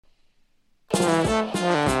Here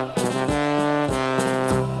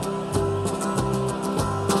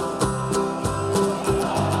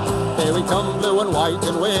we come, blue and white,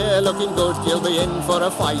 and we're looking good. You'll be in for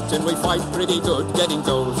a fight, and we fight pretty good. Getting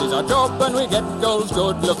goals is our job, and we get goals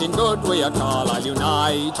good. Looking good, we are Carlisle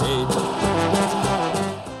United.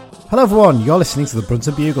 Hello everyone, you're listening to the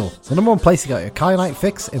Brunton Bugle, the number one place to get your Carlisle United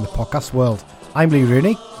fix in the podcast world. I'm Lee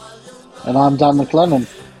Rooney. And I'm Dan McLennan.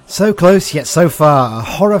 So close, yet so far. A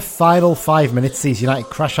horror final 5 minutes sees United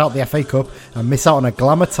crash out the FA Cup and miss out on a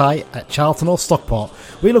glamour tie at Charlton or Stockport.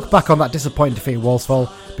 We look back on that disappointing defeat at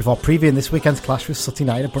Walsall before previewing this weekend's clash with Sutton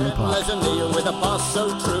United at Brunton Park. With a pass so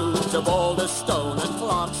true to Boulder Stone and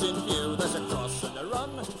Clark's in view. There's a cross and a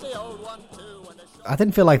run, the old 1-2. I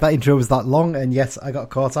didn't feel like that intro was that long, and yet I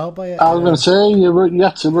got caught out by it. I was going to say, you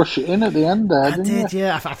had to rush it in at the end there, didn't you?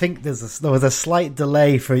 Yeah. I think there was a slight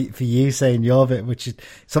delay for you saying your bit, which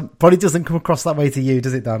probably doesn't come across that way to you,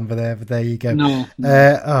 does it, Dan? But there you go. No.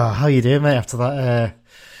 How you doing, mate, after that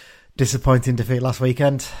disappointing defeat last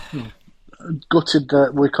weekend? Gutted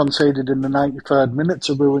that we conceded in the 93rd minute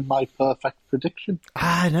to ruin my perfect prediction.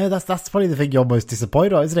 I know, that's probably the thing you're most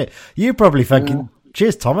disappointed about, isn't it? You're probably thinking... Yeah.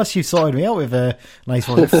 Cheers, Thomas. You sorted me out with a nice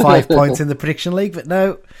 5 points in the prediction league, but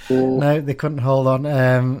no, they couldn't hold on.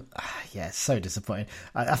 It's so disappointing.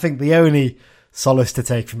 I think the only solace to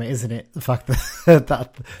take from it, isn't it, the fact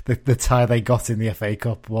that the tie they got in the FA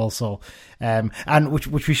Cup, Walsall, and which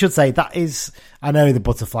we should say that is. I know the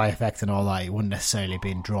butterfly effect and all that. It wouldn't necessarily have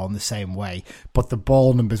been drawn the same way, but the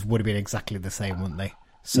ball numbers would have been exactly the same, wouldn't they?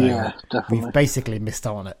 So yeah, definitely. We've basically missed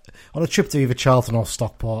out on a trip to either Charlton or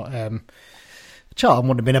Stockport. Charlton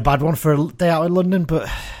wouldn't have been a bad one for a day out in London, but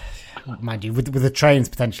mind you, with the trains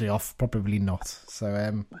potentially off, probably not.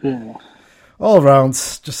 So, all round,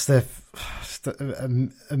 just a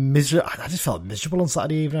miserable. I just felt miserable on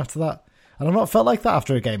Saturday evening after that, and I've not felt like that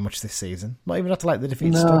after a game much this season. Not even after the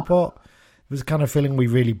defeat to Stockport. It was a kind of feeling we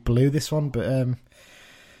really blew this one, but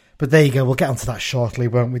there you go. We'll get onto that shortly,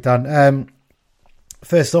 won't we, Dan?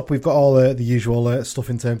 First up, we've got all the usual stuff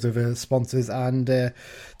in terms of sponsors and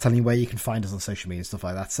telling you where you can find us on social media and stuff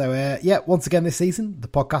like that. So, once again this season, the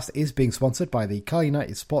podcast is being sponsored by the Carlisle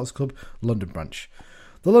United Supporters Club London branch.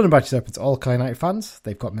 The London branch is open to all Carlisle United fans.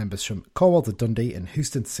 They've got members from Cornwall to Dundee and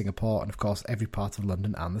Houston to Singapore and, of course, every part of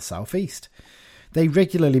London and the South East. They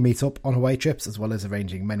regularly meet up on away trips as well as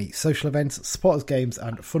arranging many social events, supporters games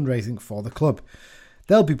and fundraising for the club.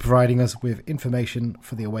 They'll be providing us with information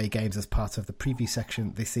for the away games as part of the preview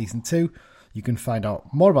section this season too. You can find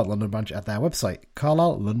out more about London Branch at their website,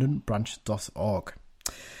 carlisle.londonbranch.org.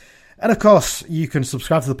 And of course, you can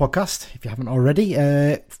subscribe to the podcast if you haven't already.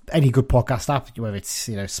 Any good podcast app, whether it's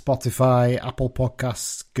Spotify, Apple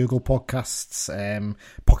Podcasts, Google Podcasts,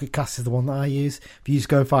 Pocket Cast is the one that I use. If you just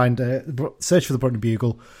go and find, search for the Brunton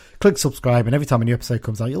Bugle, click subscribe, and every time a new episode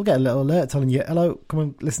comes out, you'll get a little alert telling you, hello, come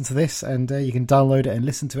and listen to this, and you can download it and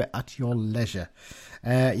listen to it at your leisure.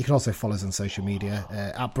 You can also follow us on social media,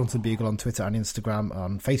 at Brunton Bugle on Twitter and Instagram.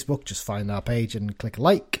 On Facebook, just find our page and click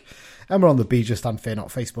like. And we're on the Be Just and Fear Not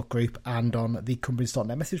Facebook group and on the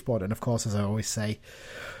Cumbrians.net message board. And of course, as I always say,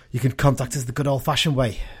 you can contact us the good old-fashioned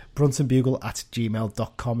way,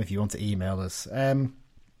 bruntonbugle@gmail.com if you want to email us. And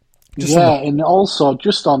also,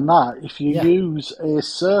 just on that, if you use a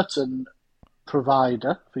certain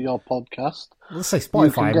provider for your podcast... Let's say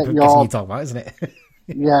Spotify, I'm guessing you talk about, isn't it?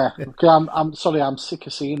 Yeah, okay, I'm sorry, I'm sick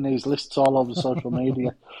of seeing these lists all over social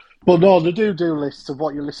media. But no, they do lists of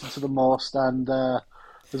what you listen to the most, and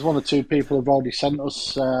there's one or two people who've already sent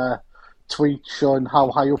us tweets showing how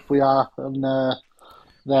high up we are on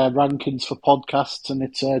their rankings for podcasts, and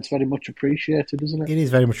it's very much appreciated, isn't it? It is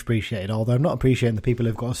very much appreciated, although I'm not appreciating the people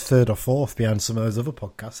who've got us third or fourth behind some of those other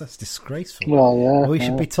podcasts. That's disgraceful. Well, yeah. We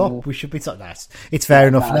should be top. Yeah. We should be top. It's fair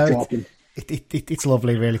enough. No, it's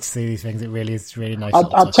lovely, really, to see these things. It really is really nice.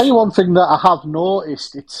 I'll tell you one thing that I have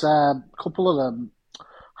noticed. It's a couple of them.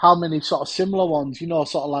 How many sort of similar ones?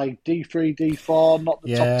 Sort of like D3, D4, not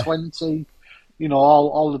the top 20.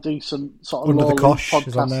 All the decent sort of Under the Cosh podcasts.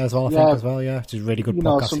 Is on there as well, I think, as well, yeah. Which is a really good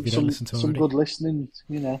podcast if you don't listen to it some already. good listening,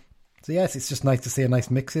 So yes, it's just nice to see a nice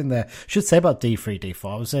mix in there. Should say about D3,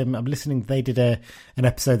 D4. I'm listening. They did an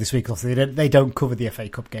episode this week. Also, they don't cover the FA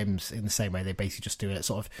Cup games in the same way. They basically just do a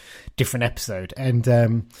sort of different episode, and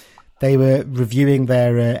they were reviewing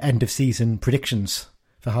their end of season predictions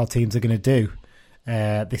for how teams are going to do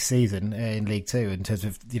this season in League Two in terms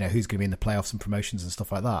of who's going to be in the playoffs and promotions and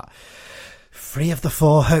stuff like that. 3 of the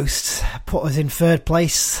 4 hosts put us in third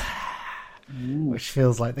place. which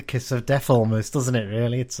feels like the kiss of death almost, doesn't it?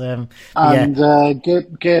 Really, it's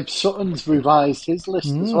Gabe Sutton's revised his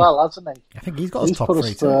list as well, hasn't he? I think he's got his top put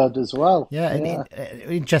three us third as well. Yeah, and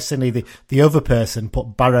interestingly, the other person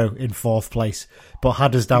put Barrow in fourth place, but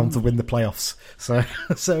had us down to win the playoffs.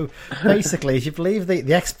 So basically, if you believe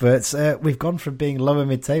the experts, we've gone from being lower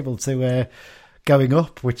mid-table to going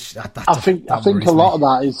up, which I think a lot of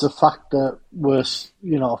that is the fact that we're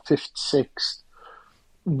fifth, sixth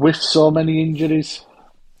with so many injuries.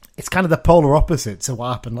 It's kind of the polar opposite to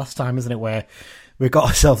what happened last time, isn't it? Where we got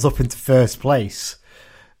ourselves up into first place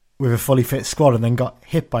with a fully fit squad and then got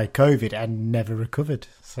hit by COVID and never recovered.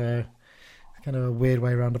 So it's kind of a weird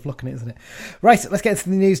way around of looking at it, isn't it? Right, let's get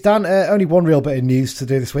into the news, Dan. Only one real bit of news to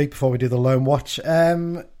do this week before we do the Loan Watch.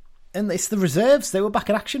 And it's the reserves. They were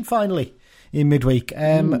back in action finally in midweek.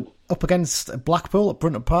 Up against Blackpool at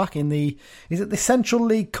Brunton Park in the Central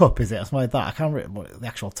League Cup, is it? Or something like that. I can't remember what the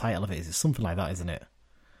actual title of it is. It's something like that, isn't it?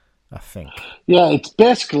 I think. Yeah, it's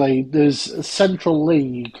basically, there's a Central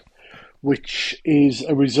League, which is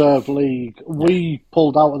a reserve league. Yeah. We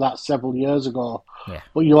pulled out of that several years ago,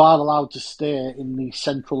 but you are allowed to stay in the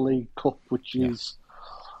Central League Cup, which is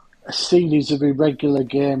a series of irregular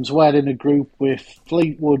games. We're in a group with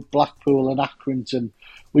Fleetwood, Blackpool and Accrington.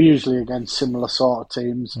 We're usually against similar sort of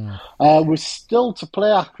teams. We're still to play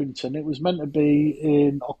Accrington. It was meant to be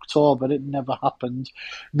in October. It never happened.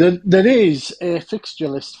 There is a fixture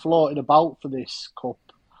list floating about for this cup,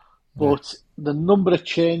 but the number of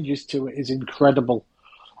changes to it is incredible.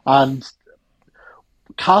 And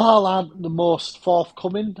Carlisle aren't the most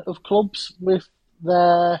forthcoming of clubs with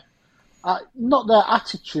their, not their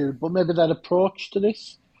attitude, but maybe their approach to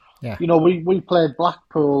this. Yeah. We played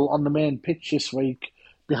Blackpool on the main pitch this week,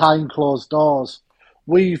 behind closed doors.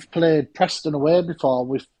 We've played Preston away before,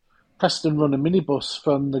 with Preston run a minibus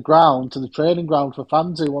from the ground to the training ground for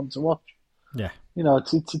fans who want to watch. Yeah.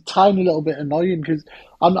 It's a tiny little bit annoying because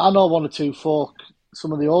I know one or two folk,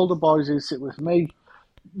 some of the older boys who sit with me,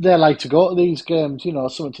 they like to go to these games,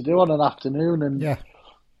 something to do on an afternoon, and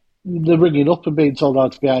they're ringing up and being told how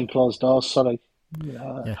to behind closed doors. Sorry.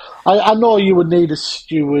 I know you would need a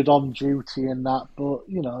steward on duty and that, but,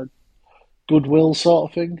 goodwill sort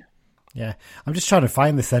of thing. Yeah, I'm just trying to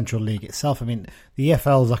find the Central League itself. I mean, the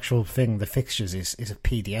EFL's actual thing, the fixtures, is a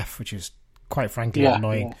PDF, which is quite frankly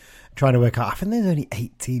annoying. Yeah. Trying to work out, I think there's only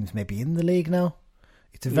 8 teams maybe in the league now.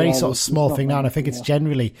 It's a very sort of small thing now, and I think it's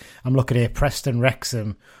generally, I'm looking here, Preston,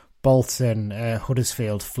 Wrexham, Bolton,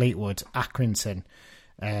 Huddersfield, Fleetwood, Accrington,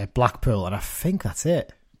 Blackpool, and I think that's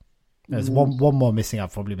it. There's one more missing,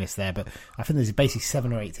 I've probably missed there, but I think there's basically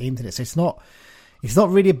 7 or 8 teams in it, so it's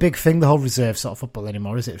not really a big thing, the whole reserve sort of football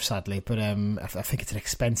anymore, is it, sadly? But I think it's an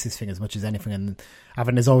expenses thing as much as anything. And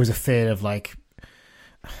there's always a fear of, like,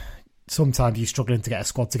 sometimes you're struggling to get a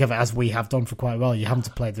squad together, as we have done for quite a while. You have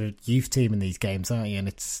to play the youth team in these games, aren't you? And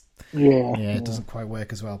it's... it doesn't quite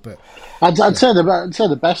work as well. But I'd say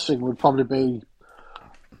the best thing would probably be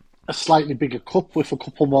a slightly bigger cup with a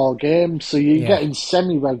couple more games. So you're getting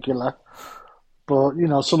semi-regular. But,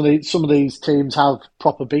 some of these teams have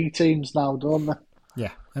proper B teams now, don't they?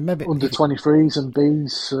 Yeah, and maybe under 23s and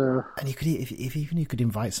Bs. And you could even you could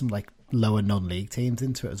invite some like lower non-league teams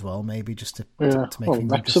into it as well, maybe just to make things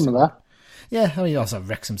Wrexham are there. Yeah, I mean, also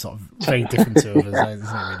Wrexham sort of very different to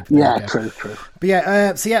others. Really true. But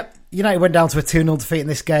United went down to a 2-0 defeat in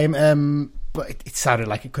this game, but it sounded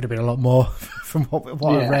like it could have been a lot more from what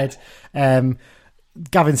I read.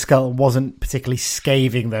 Gavin Skelton wasn't particularly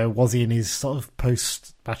scathing, though, was he, in his sort of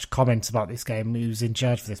post-match comments about this game? He was in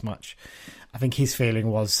charge for this match. I think his feeling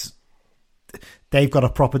was they've got a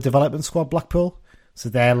proper development squad, Blackpool, so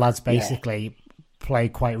their lads basically play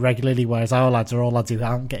quite regularly, whereas our lads are all lads who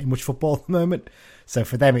aren't getting much football at the moment. So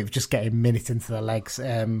for them, it was just getting minutes into their legs.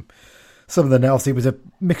 Some of the obviously was a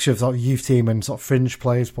mixture of sort of youth team and sort of fringe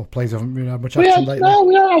players, but players haven't really had much action lately.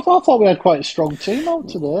 I thought we had quite a strong team out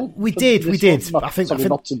today. We did. I think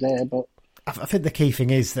not today, but I think the key thing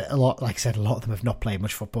is that a lot of them have not played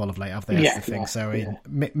much football of late, have they? That's the thing.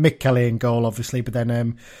 Mick Kelly in goal, obviously, but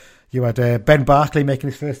then you had Ben Barkley making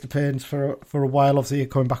his first appearance for a while, obviously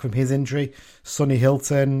coming back from his injury. Sonny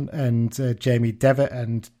Hilton and Jamie Devitt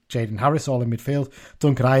and Jaden Harris all in midfield.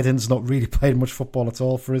 Duncan Iden's not really played much football at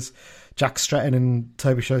all for us. Jack Stretton and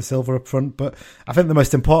Toby Silva up front. But I think the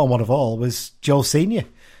most important one of all was Joel Senior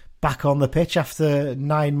back on the pitch after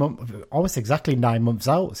 9 months, almost exactly 9 months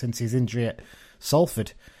out since his injury at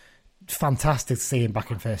Salford. Fantastic to see him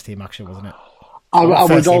back in first team action, wasn't it? I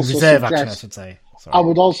would also reserve action, I should say. Sorry. I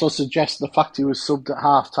would also suggest the fact he was subbed at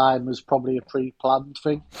half time was probably a pre-planned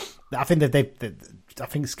thing. I think that I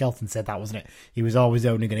think Skelton said that, wasn't it? He was always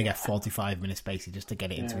only going to get 45 minutes basically just to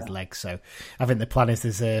get it into his legs. So I think the plan is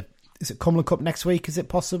is it Cumberland Cup next week? Is it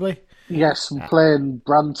possibly? Yes, I'm playing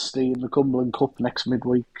Branstey in the Cumberland Cup next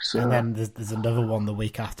midweek. So. And then there's another one the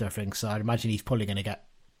week after, I think. So I'd imagine he's probably going to get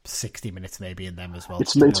 60 minutes maybe in them as well.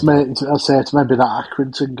 It's maybe that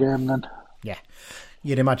Accrington game then. Yeah,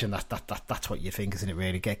 you'd imagine that's what you think, isn't it?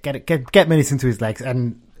 Really, get minutes into his legs,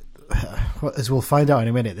 and as we'll find out in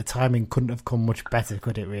a minute, the timing couldn't have come much better,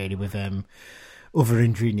 could it? Really, with other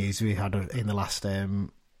injury news we had in the last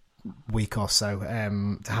week or so,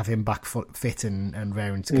 to have him back fit and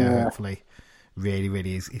raring to go, hopefully,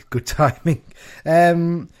 really is good timing.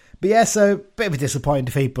 But yeah, so bit of a disappointing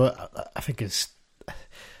defeat, but I think it's,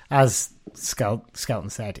 as Skelton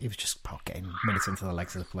said, he was just getting minutes into the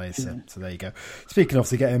legs of the players. So there you go. Speaking of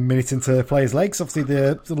getting minutes into players' legs, obviously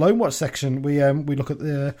the loan watch section, we look at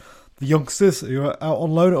the youngsters who are out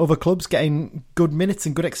on loan at other clubs, getting good minutes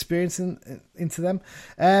and good experience into them.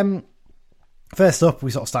 First up,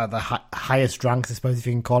 we sort of started the highest ranks, I suppose, if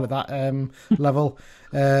you can call it that, level.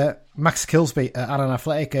 Max Kilsby at Annan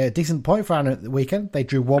Athletic, a decent point for Annan at the weekend. They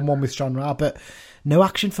drew 1-1 with Stranraer, but no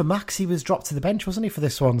action for Max. He was dropped to the bench, wasn't he, for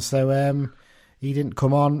this one? So he didn't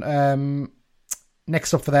come on.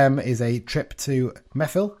 Next up for them is a trip to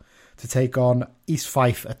Methil to take on East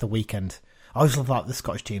Fife at the weekend. I always love that, the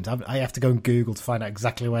Scottish teams. I have to go and Google to find out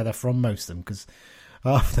exactly where they're from, most of them, because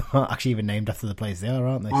half of them aren't actually even named after the place they are,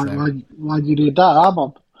 aren't they? Why do you need that? I'm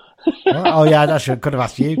on. Oh yeah, could have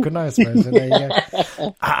asked you, couldn't I suppose? So there you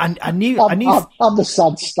go. I knew. I'm the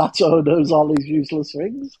sad stat who knows all these useless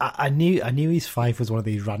things. I knew East Fife was one of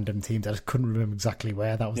these random teams. I just couldn't remember exactly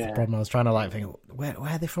where. That was the problem. I was trying to think, where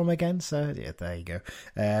are they from again? So yeah, there you go.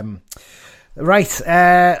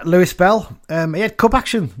 Right, Lewis Bell. He had cup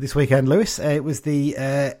action this weekend, Lewis. It was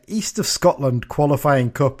the East of Scotland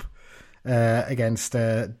qualifying cup against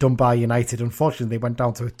Dunbar United. Unfortunately, they went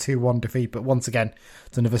down to a 2-1 defeat, but once again,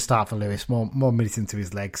 it's another start for Lewis. More minutes into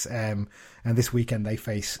his legs. And this weekend, they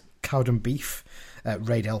face Cowden Beef at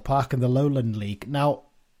Raydale Park in the Lowland League. Now,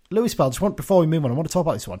 Lewis Bell, before we move on, I want to talk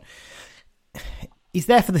about this one. He's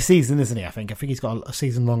there for the season, isn't he? I think he's got a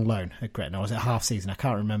season-long loan at Gretna. Or is it half season? I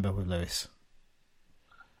can't remember with Lewis.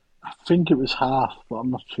 I think it was half, but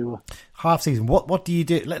I'm not sure. Half season. What do you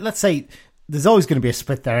do? Let's say there's always going to be a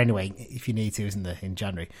split there anyway, if you need to, isn't there, in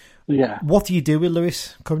January? Yeah. What do you do with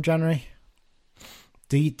Lewis come January?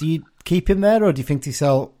 Do you keep him there, or do you think to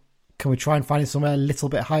yourself, can we try and find him somewhere a little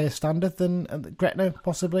bit higher standard than Gretna,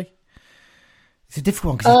 possibly? It's a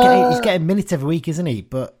difficult one because he's getting minutes every week, isn't he?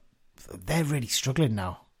 But they're really struggling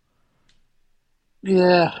now.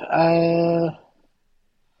 Yeah.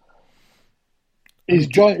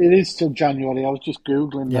 It is still January. I was just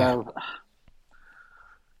Googling now.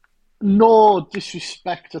 No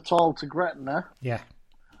disrespect at all to Gretna. Yeah.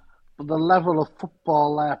 But the level of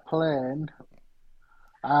football they're playing,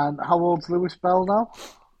 and how old's Lewis Bell now?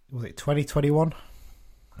 Was it 2021?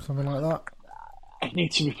 Something like that? He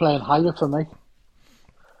needs to be playing higher for me.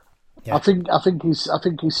 Yeah. I think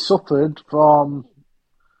he's suffered from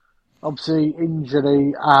obviously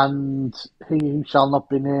injury, and he who shall not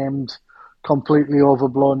be named completely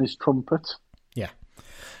overblown his trumpet. Yeah.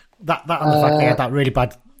 That and the fact they had that really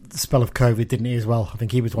bad spell of COVID, didn't he, as well? I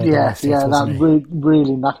think he was one of the last that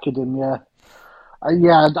really knackered him, yeah.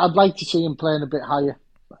 I'd like to see him playing a bit higher,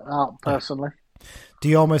 personally. Do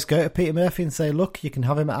you almost go to Peter Murphy and say, look, you can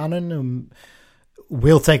have him at Annan, and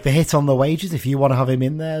we'll take the hit on the wages if you want to have him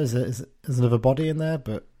in there as another body in there,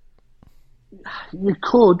 but... You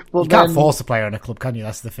could, but you can't force a player in a club, can you?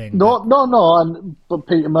 That's the thing. No. But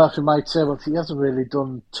Peter Murphy might say, well, he hasn't really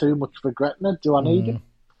done too much for Gretna. Do I need him?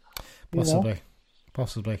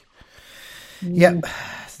 Possibly. Yeah,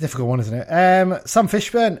 it's a difficult one, isn't it? Sam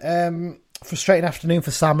Fishburn, frustrating afternoon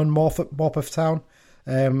for Sam and Morpeth Town.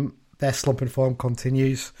 Their slumping form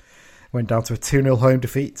continues. Went down to a 2-0 home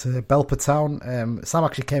defeat to Belper Town. Sam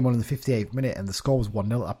actually came on in the 58th minute and the score was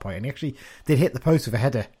 1-0 at that point. And he actually did hit the post with a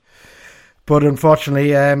header. But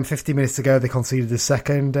unfortunately, 50 minutes ago, they conceded the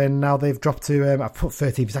second, and now they've dropped to, I put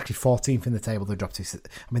 13th, it's actually 14th in the table they've dropped to.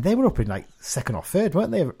 I mean, they were up in second or third, weren't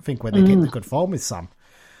they, I think, when they get the good form with Sam.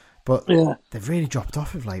 But they've really dropped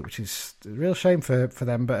off of late, which is a real shame for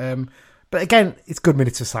them. But again, it's good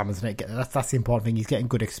minutes for Sam, isn't it? That's the important thing. He's getting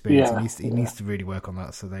good experience, and he needs to really work on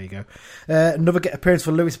that, so there you go. Another appearance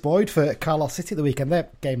for Lewis Boyd for Carlisle City at the weekend. Their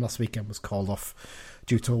game last weekend was called off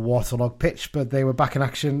due to a waterlogged pitch, but they were back in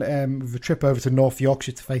action with a trip over to North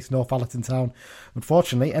Yorkshire to face Northallerton Town.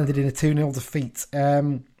 Unfortunately, ended in a 2-0 defeat.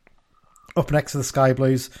 Up next to the Sky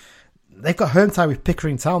Blues, they've got home tie with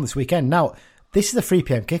Pickering Town this weekend. Now, this is a 3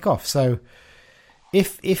 p.m. kickoff, so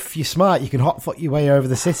if you're smart, you can hot foot your way over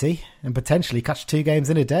the city and potentially catch 2 games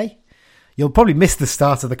in a day. You'll probably miss the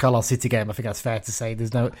start of the Carlisle City game. I think that's fair to say.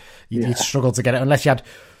 You'd struggle to get it unless you had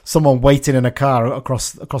someone waiting in a car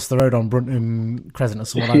across the road on Brunton Crescent or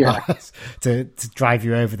something like that to drive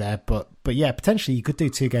you over there. But yeah, potentially you could do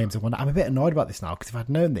 2 games in one. I'm a bit annoyed about this now because if I'd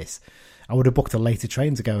known this, I would have booked a later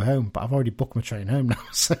train to go home. But I've already booked my train home now,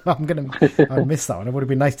 so I miss that one. It would have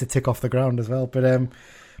been nice to tick off the ground as well. But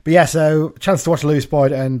yeah, so chance to watch Lewis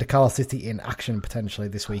Boyd and Carlisle City in action potentially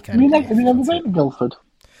this weekend. Have you ever been to Guildford?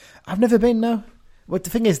 I've never been, no. Well,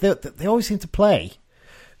 the thing is, they always seem to play.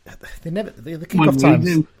 The kick-off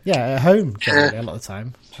times, at home generally, a lot of the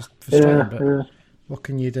time. Just frustrating, but what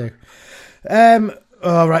can you do?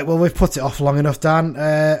 All right, well, we've put it off long enough, Dan.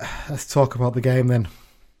 Let's talk about the game then.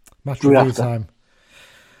 Match review time.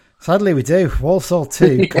 Sadly, we do. Walsall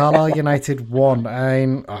 2, Carlisle United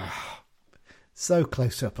 1. So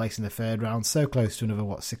close to a place in the third round, so close to another,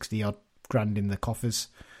 60-odd grand in the coffers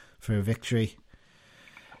for a victory.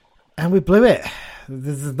 And we blew it.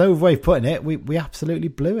 There's no way of putting it. We absolutely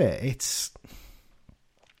blew it. It's,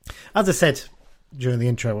 as I said during the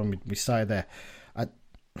intro when we started there,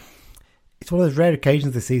 it's one of those rare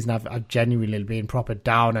occasions this season I've genuinely been proper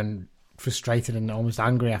down and frustrated and almost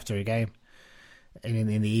angry after a game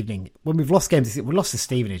in the evening. When we've lost games, we lost to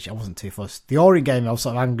Stevenage. I wasn't too fussed. The Orient game, I was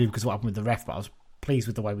sort of angry because of what happened with the ref, but I was pleased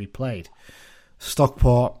with the way we played.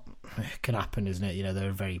 Stockport, it can happen, isn't it? They're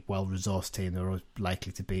a very well-resourced team. They're always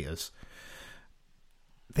likely to beat us.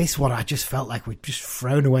 This one, I just felt like we'd just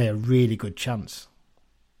thrown away a really good chance.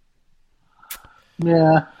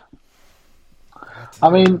 Yeah. I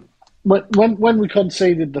mean, when we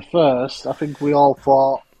conceded the first, I think we all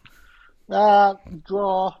thought,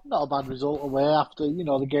 draw, not a bad result away after,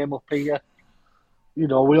 the game up here. We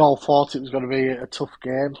all thought it was going to be a tough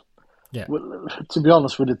game. Yeah. To be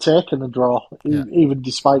honest, we'd have taken a draw, even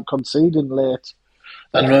despite conceding late.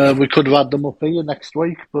 And we could have had them up here next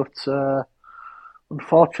week, but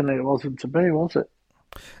unfortunately it wasn't to be, was it?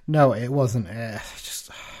 No, it wasn't.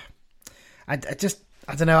 I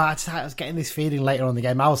don't know, I was getting this feeling later on in the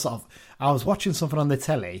game. I was watching something on the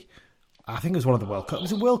telly. I think it was one of the World Cup. It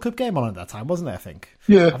was a World Cup game on at that time, wasn't it, I think?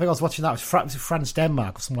 Yeah. I think I was watching that. It was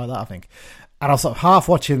France-Denmark or something like that, I think. And I was sort of half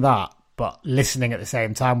watching that, but listening at the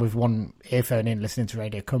same time with one earphone in, listening to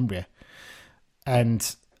Radio Cumbria.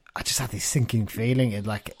 And I just had this sinking feeling.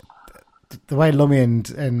 The way Lummy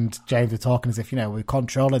and James were talking as if, we're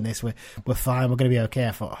controlling this, we're fine, we're going to be okay.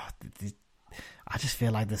 I thought, I just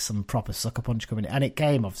feel like there's some proper sucker punch coming in. And it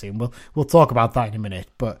came, obviously, and we'll talk about that in a minute.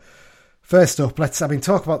 But first up,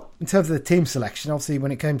 talk about, in terms of the team selection, obviously,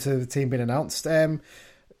 when it came to the team being announced,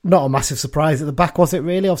 not a massive surprise at the back, was it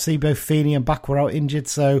really? Obviously, both Feeney and Back were out injured,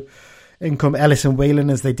 so in come Ellis and Whelan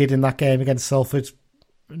as they did in that game against Salford.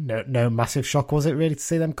 No massive shock, was it, really, to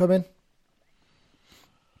see them come in?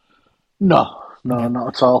 No,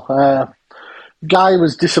 not at all. Guy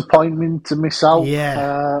was disappointing to miss out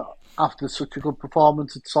after such a good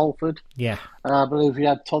performance at Salford. Yeah. I believe he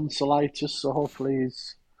had tonsillitis, so hopefully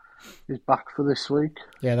he's back for this week.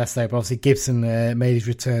 Yeah, that's there. But obviously Gibson made his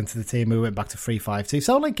return to the team. We went back to 3-5-2.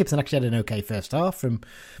 So like Gibson actually had an okay first half from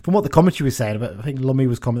what the commentary was saying. But I think Lummy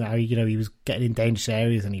was commenting how he was getting in dangerous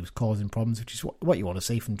areas and he was causing problems, which is what you want to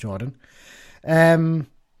see from Jordan.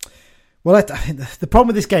 Well, I think the problem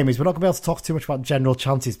with this game is we're not going to be able to talk too much about general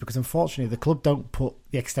chances because unfortunately the club don't put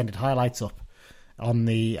the extended highlights up on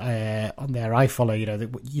their iFollow.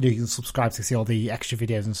 You can subscribe to see all the extra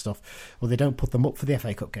videos and stuff. Well, they don't put them up for the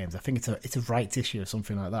FA Cup games. I think it's a rights issue or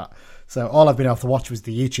something like that. So all I've been able to watch was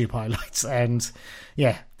the YouTube highlights, and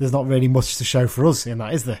yeah, there's not really much to show for us in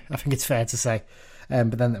that, is there? I think it's fair to say.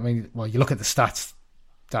 But then, you look at the stats,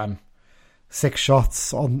 Dan. 6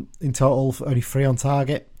 shots in total, only 3 on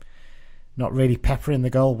target. Not really peppering the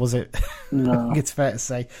goal, was it? No. I think it's fair to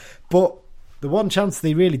say. But the one chance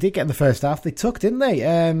they really did get in the first half, they took, didn't they?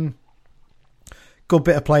 Good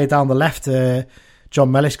bit of play down the left.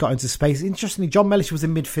 John Mellish got into space. Interestingly, John Mellish was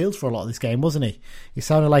in midfield for a lot of this game, wasn't he? He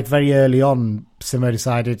sounded like very early on, Simo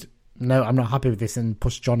decided, no, I'm not happy with this, and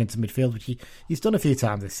pushed John into midfield, which he's done a few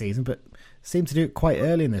times this season, but seemed to do it quite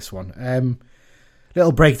early in this one.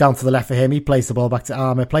 Little breakdown to the left for him. He plays the ball back to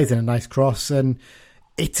Armour, plays in a nice cross, and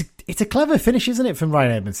it's a clever finish, isn't it, from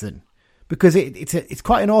Ryan Edmondson? Because it's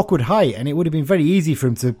quite an awkward height, and it would have been very easy for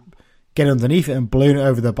him to get underneath it and balloon it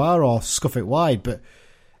over the bar or scuff it wide. But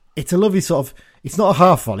it's a lovely sort of. It's not a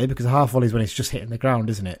half volley, because a half volley is when it's just hitting the ground,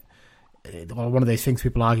 isn't it? One of those things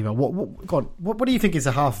people argue about. What do you think is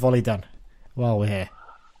a half volley, Dan? While we're here,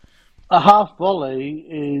 a half volley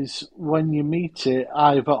is when you meet it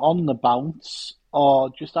either on the bounce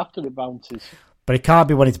or just after it bounces. But it can't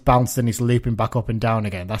be when it's bounced and it's looping back up and down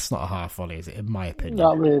again. That's not a half volley, is it? In my opinion,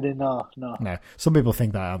 not really. No. Some people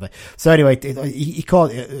think that, aren't they? So anyway, he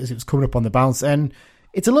caught it as it was coming up on the bounce, and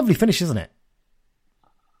it's a lovely finish, isn't it?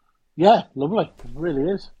 Yeah, lovely. It really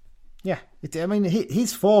is. Yeah, I mean,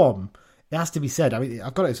 his form, it has to be said. I mean,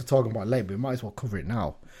 I've got it to talking about later, but we might as well cover it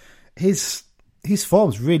now. His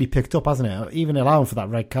form's really picked up, hasn't it? Even allowing for that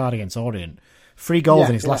red card against Orient. 3 goals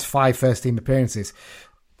in his last 5 first-team appearances.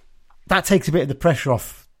 That takes a bit of the pressure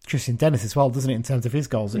off Christian Dennis as well, doesn't it, in terms of his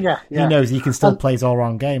goals? He knows he can still play his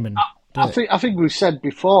all-round game. And I think we've said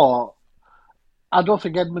before, I don't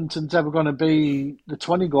think Edmonton's ever going to be the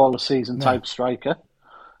 20-goal a season type striker.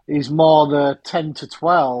 He's more the 10 to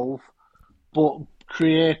 12, but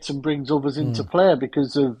creates and brings others into play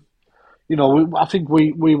because of, I think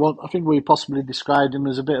we possibly described him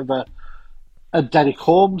as a bit of a Derek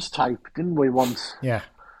Holmes type, didn't we once? Yeah.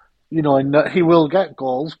 In that he will get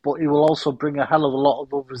goals, but he will also bring a hell of a lot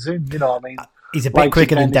of others in. You know what I mean? He's a bit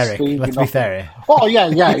quicker than Derek. Let's be fair. Oh yeah.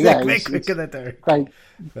 He's a bit quicker than Derek.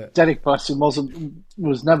 Derek, bless him,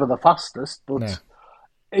 was never the fastest, but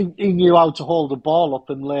he knew how to hold the ball up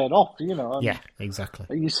and lay it off. Yeah,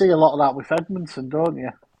 exactly. You see a lot of that with Edmonton, don't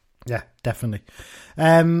you? Yeah, definitely.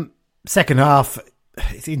 Second half,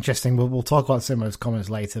 it's interesting. We'll talk about some of those comments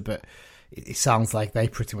later, but it sounds like they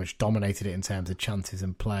pretty much dominated it in terms of chances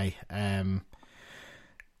and play.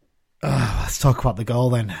 Let's talk about the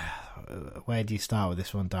goal then. Where do you start with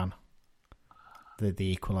this one, Dan?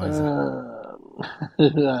 The equaliser.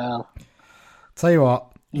 Tell you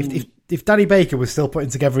what, if Danny Baker was still putting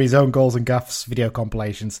together his own goals and gaffes video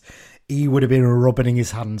compilations, he would have been rubbing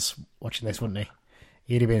his hands watching this, wouldn't he?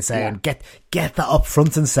 He'd have been saying, "Get that up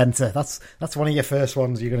front and centre." That's one of your first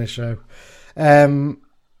ones you're going to show.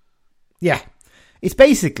 Yeah, it's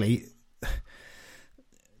basically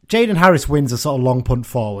Jaden Harris wins a sort of long punt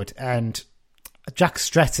forward, and Jack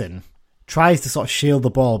Stretton tries to sort of shield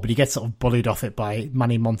the ball, but he gets sort of bullied off it by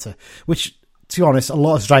Manny Monta, which, to be honest, a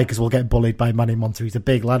lot of strikers will get bullied by Manny Monta. He's a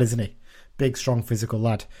big lad, isn't he? Big, strong, physical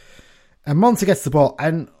lad. And Monta gets the ball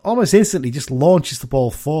and almost instantly just launches the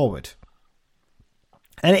ball forward.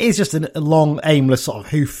 And it is just a long, aimless sort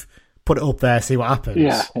of hoof. Put it up there, see what happens.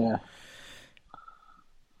 Yeah.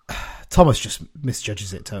 Thomas just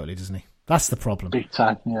misjudges it totally, doesn't he? That's the problem. Big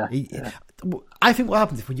time, yeah. I think what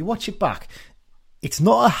happens is when you watch it back, it's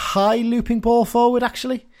not a high looping ball forward,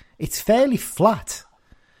 actually. It's fairly flat.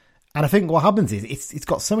 And I think what happens is it's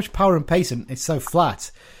got so much power and pace and it's so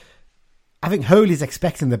flat. I think Holy's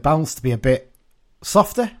expecting the bounce to be a bit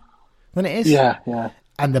softer than it is. Yeah.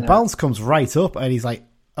 And the bounce comes right up and he's like,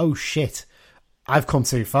 oh shit, I've come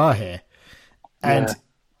too far here. And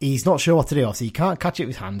he's not sure what to do. Obviously, he can't catch it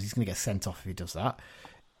with his hands. He's going to get sent off if he does that.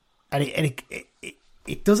 And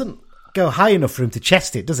it doesn't go high enough for him to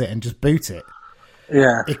chest it, does it? And just boot it.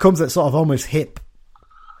 Yeah. It comes at sort of almost hip,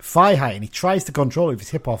 thigh height, and he tries to control it with his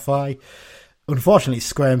hip or thigh. Unfortunately, it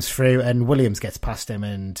squirms through, and Williams gets past him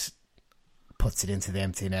and puts it into the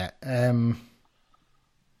empty net.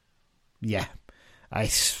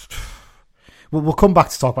 We'll come back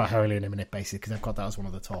to talk about Hurley in a minute, basically, because I've got that as one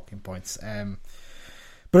of the talking points.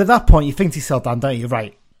 But at that point, you think to yourself, Dan, don't you?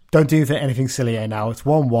 Right, don't do anything silly here now. It's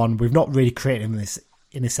 1-1. We've not really created him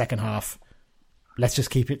in the second half. Let's just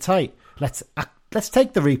keep it tight. Let's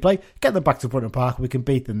take the replay, get them back to Brunton Park. We can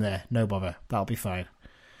beat them there. No bother. That'll be fine.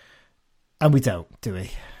 And we don't, do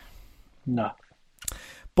we? No.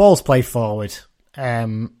 Ball's played forward.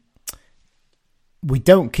 We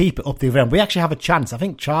don't keep it up the other end. We actually have a chance. I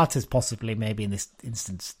think Charters possibly maybe in this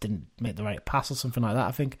instance didn't make the right pass or something like that,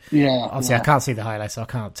 I think. Yeah. Obviously, I can't see the highlights, so I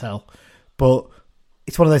can't tell. But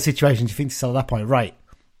it's one of those situations you think to yourself at that point, right,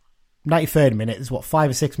 93rd minute, there's 5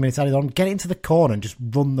 or 6 minutes added on. Get it into the corner and just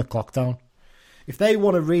run the clock down. If they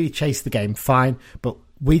want to really chase the game, fine. But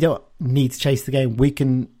we don't need to chase the game. We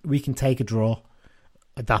can take a draw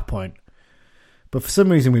at that point. But for some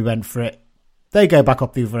reason, we went for it. They go back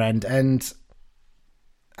up the other end, and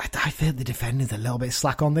I feel the defending's a little bit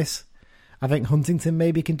slack on this. I think Huntington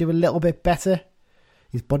maybe can do a little bit better.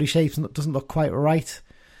 His body shape doesn't look quite right.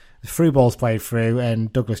 The through ball's played through,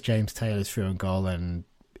 and Douglas James Taylor's through on goal, and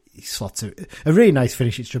he slots a really nice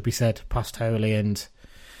finish, it should be said, past Holy, and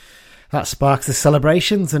that sparks the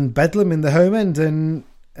celebrations and bedlam in the home end. And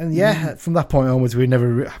from that point onwards, we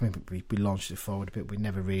launched it forward a bit. We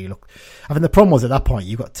never really looked. I think the problem was at that point,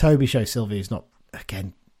 you've got Toby Show-Sylvie, who's not,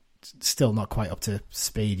 again, still not quite up to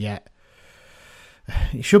speed yet.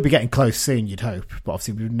 He should be getting close soon, you'd hope. But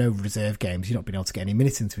obviously, with no reserve games, you're not being able to get any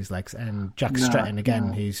minutes into his legs. And Jack Stretton,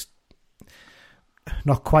 again, who's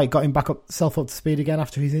not quite got him self up to speed again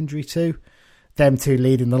after his injury too. Them two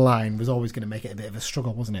leading the line was always going to make it a bit of a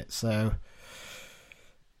struggle, wasn't it? So,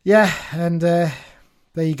 Yeah, and there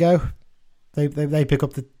you go. They pick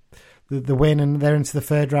up the win, and they're into the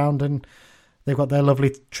third round, and they've got their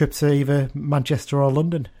lovely trip to either Manchester or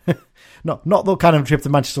London. not the kind of trip to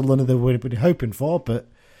Manchester or London they would have been hoping for, but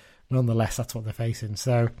nonetheless, that's what they're facing.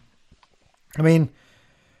 So, I mean,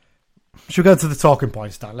 should we go to the talking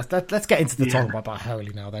points, Dan? Let's get into the talking about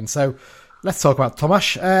Holy now then. So, let's talk about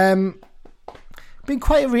Tomasz. Been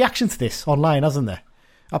quite a reaction to this online, hasn't there?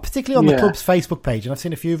 Particularly on the club's Facebook page, and I've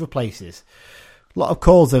seen a few other places. A lot of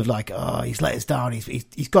calls of like, "Oh, he's let us down.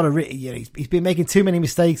 He's got he's been making too many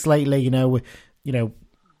mistakes lately.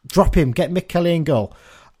 Drop him. Get Mick Kelly in goal."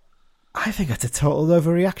 I think that's a total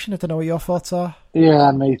overreaction. I don't know what your thoughts are.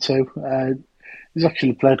 Yeah, me too. He's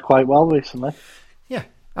actually played quite well recently. Yeah,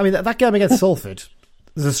 I mean that game against Salford.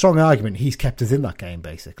 There's a strong argument he's kept us in that game,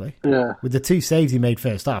 basically. Yeah. With the 2 saves he made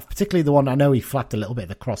first half, particularly the one, I know he flapped a little bit of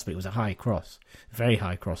the cross, but it was a high cross, a very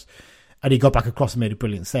high cross. And he got back across and made a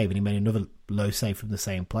brilliant save, and he made another low save from the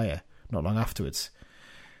same player not long afterwards.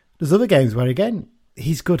 There's other games where, again,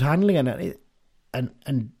 he's good handling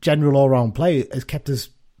and general all-round play has kept us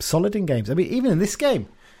solid in games. I mean, even in this game,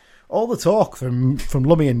 all the talk from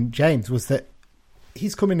Lummy and James was that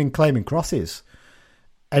he's coming and claiming crosses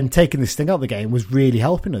and taking this thing out of the game was really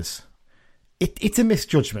helping us. It's a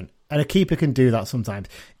misjudgment, and a keeper can do that sometimes.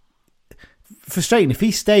 Frustrating. If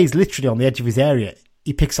he stays literally on the edge of his area,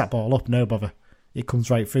 he picks that ball up, no bother. It comes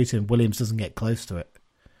right through to him. Williams doesn't get close to it.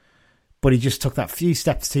 But he just took that few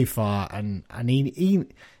steps too far, and he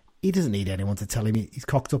doesn't need anyone to tell him he's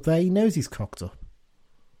cocked up there. He knows he's cocked up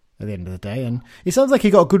at the end of the day. And it sounds like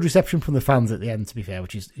he got a good reception from the fans at the end, to be fair,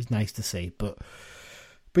 which is nice to see. But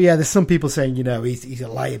yeah, there's some people saying, he's a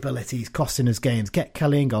liability, he's costing us games. Get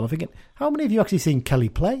Kelly in goal. I'm thinking, how many of you actually seen Kelly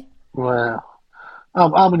play? Well,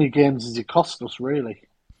 how many games has he cost us, really?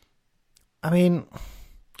 I mean,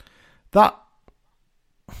 that...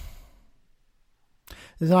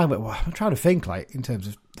 I'm trying to think, in terms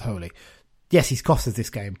of Holy. Yes, he's cost us this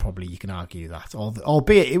game, probably, you can argue that.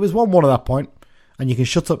 Albeit, it was 1-1 at that point, and you can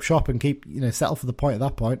shut up shop and keep, settle for the point at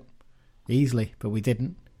that point. Easily, but we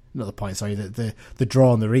didn't. Not the point, sorry, the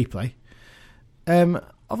draw and the replay.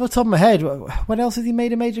 Off the top of my head, when else has he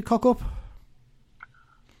made a major cock up?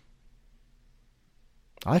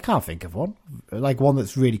 I can't think of one. Like one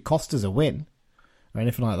that's really cost us a win or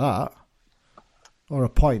anything like that. Or a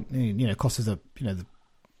point, cost us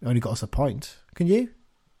only got us a point. Can you?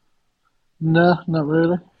 No, not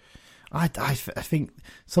really. I think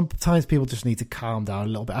sometimes people just need to calm down a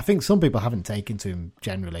little bit. I think some people haven't taken to him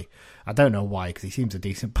generally. I don't know why, because he seems a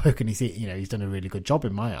decent bloke and he's done a really good job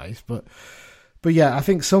in my eyes. But yeah, I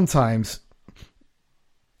think sometimes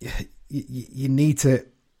you need to.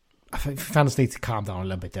 I think fans need to calm down a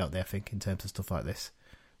little bit, don't they? I think in terms of stuff like this,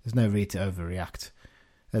 there's no need to overreact.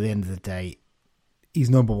 At the end of the day, he's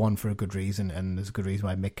number one for a good reason, and there's a good reason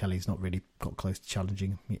why Mick Kelly's not really got close to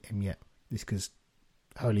challenging him yet. It's because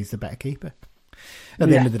Holy's the better keeper. At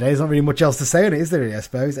the end of the day, there's not really much else to say on it, is there, really, I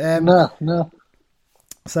suppose? No.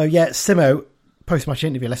 So, yeah, Simo, post-match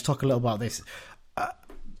interview, let's talk a little about this.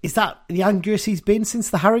 Is that the angriest he's been since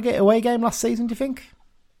the Harrogate away game last season, do you think?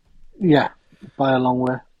 Yeah, by a long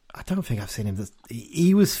way. I don't think I've seen him.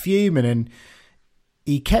 He was fuming, and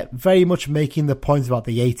he kept very much making the point about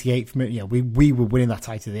the 88th minute. We were winning that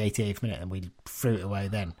tie to the 88th minute, and we threw it away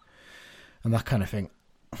then. And that kind of thing.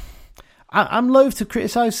 I'm loath to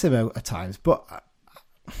criticise Simo at times, but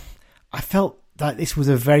I felt that this was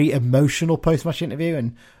a very emotional post-match interview,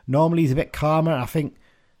 and normally he's a bit calmer. I think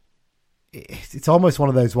it's almost one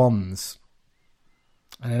of those ones,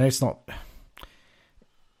 and I know it's not...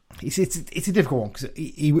 It's a difficult one, because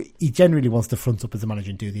he generally wants to front up as a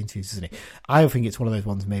manager and do the interviews, doesn't he? I think it's one of those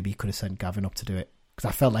ones maybe he could have sent Gavin up to do it, because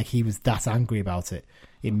I felt like he was that angry about it.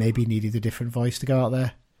 It maybe needed a different voice to go out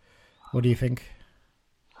there. What do you think?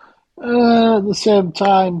 At the same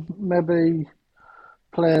time, maybe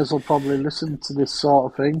players will probably listen to this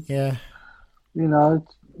sort of thing. Yeah.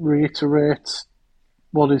 Reiterate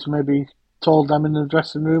what is maybe told them in the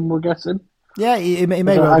dressing room, we're guessing. Yeah, it may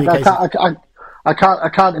well be a case. I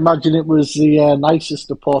can't imagine it was the nicest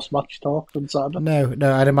of post-match talk on Saturday. No,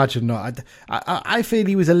 I'd imagine not. I feel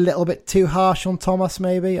he was a little bit too harsh on Thomas.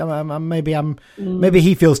 Maybe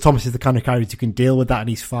he feels Thomas is the kind of character who can deal with that, and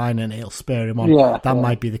he's fine, and it'll spur him on. That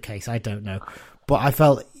might be the case. I don't know, but I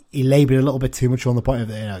felt he laboured a little bit too much on the point of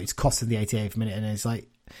it's costing the 88th minute, and it's like,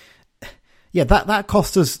 yeah, that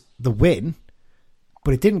cost us the win,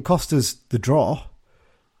 but it didn't cost us the draw.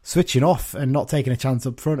 Switching off and not taking a chance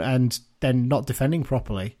up front, and then not defending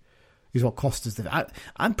properly is what cost us.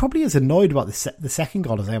 I'm probably as annoyed about the second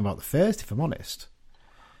goal as I am about the first, if I'm honest,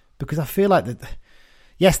 because I feel like that.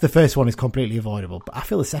 yes, the first one is completely avoidable, but I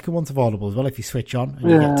feel the second one's avoidable as well if you switch on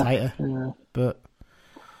and you get tighter. Yeah. But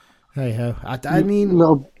hey ho, I mean,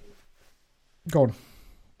 go on.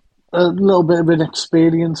 A little bit of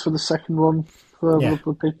inexperience for the second one further up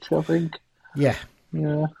the pitch, I think. Yeah.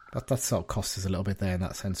 Yeah. That sort of cost us a little bit there in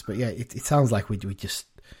that sense. But yeah, it sounds like we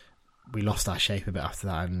lost our shape a bit after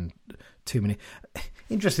that, and too many.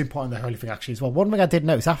 Interesting point on the whole thing actually as well. One thing I did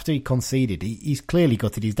notice after he conceded, he's clearly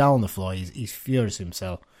gutted. He's down on the floor. He's furious with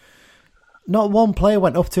himself. Not one player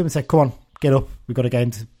went up to him and said, "Come on, get up. We've got to get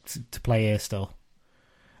into to play here still."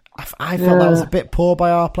 I felt that was a bit poor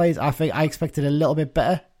by our players. I think I expected a little bit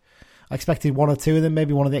better. I expected one or two of them,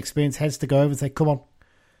 maybe one of the experienced heads, to go over and say, "Come on,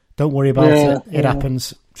 don't worry about it. It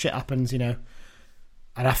happens. Shit happens, you know."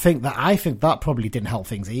 And I think that probably didn't help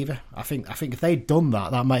things either. I think if they'd done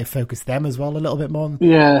that, that might have focused them as well a little bit more and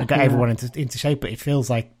got everyone into shape. But it feels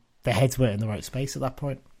like their heads weren't in the right space at that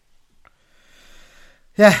point.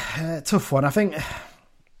 Yeah, tough one. I think,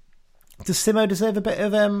 does Simo deserve a bit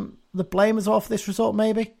of the blame as well for this result?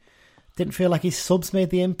 Maybe didn't feel like his subs made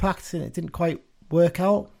the impact and it didn't quite work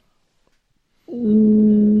out.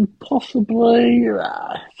 Possibly.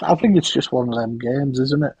 I think it's just one of them games,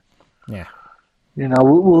 isn't it? Yeah. You know,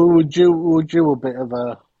 we're due a bit of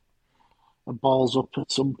a balls up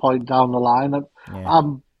at some point down the line.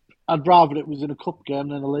 I'd rather it was in a cup game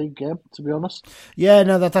than a league game, to be honest. Yeah,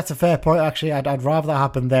 no, that's a fair point. Actually, I'd rather that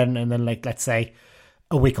happen then, and then like let's say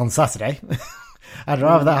a week on Saturday. I'd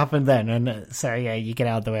rather that happen then, and so yeah, you get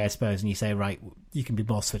out of the way, I suppose, and you say, right, you can be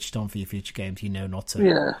more switched on for your future games. You know not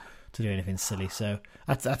to do anything silly. So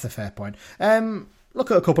that's a fair point.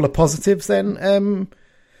 Look at a couple of positives then.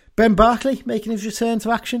 Ben Barkley making his return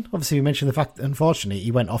to action. Obviously, we mentioned the fact that, unfortunately,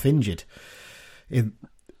 he went off injured in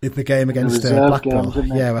the game against Blackpool. We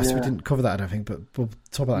didn't cover that, I don't think, but we'll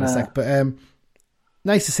talk about that in a sec. But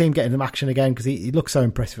nice to see him getting some action again because he looked so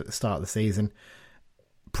impressive at the start of the season.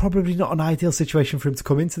 Probably not an ideal situation for him to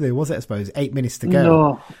come into there, was it, I suppose? 8 minutes to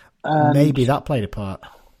go. No, maybe that played a part.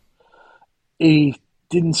 He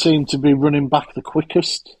didn't seem to be running back the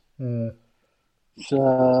quickest. So,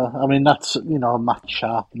 I mean, that's, match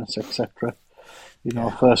sharpness, etc.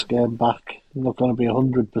 First game back, not going to be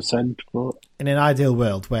 100%. But in an ideal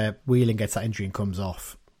world where Whelan gets that injury and comes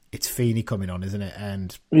off, it's Feeney coming on, isn't it?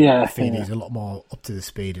 And Feeney's a lot more up to the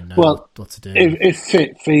speed and knows what to do. If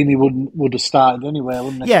fit, Feeney would have started anyway,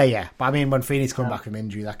 wouldn't he? Yeah. But I mean, when Feeney's come back from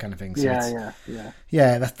injury, that kind of thing. So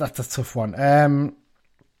yeah, that's a tough one.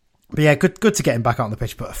 But yeah, good to get him back out on the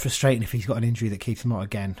pitch, but frustrating if he's got an injury that keeps him out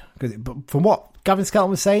again. But from what Gavin Skelton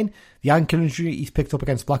was saying, the ankle injury he's picked up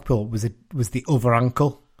against Blackpool was the other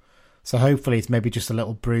ankle. So hopefully it's maybe just a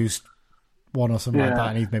little bruised one or something like that,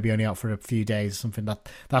 and he's maybe only out for a few days or something.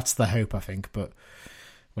 That's the hope, I think, but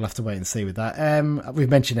we'll have to wait and see with that. We've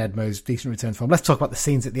mentioned Edmo's decent return form. Let's talk about the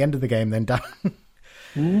scenes at the end of the game then, Dan.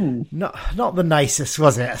 Not the nicest,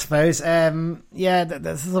 was it, I suppose?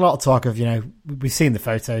 There's a lot of talk of, we've seen the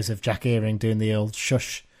photos of Jack Earing doing the old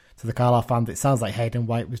shush to the Carlisle fans. It sounds like Hayden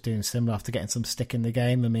White was doing similar after getting some stick in the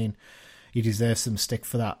game. I mean, he deserves some stick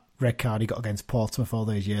for that red card he got against Portsmouth all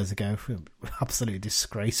those years ago. Absolute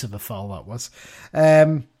disgrace of a foul that was.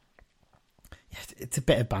 It's a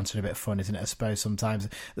bit of banter and a bit of fun, isn't it, I suppose, sometimes.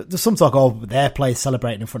 There's some talk of their players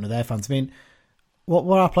celebrating in front of their fans. I mean, what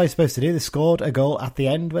were our players supposed to do? They scored a goal at the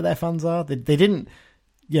end where their fans are. They didn't,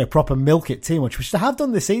 proper milk it too much, which they have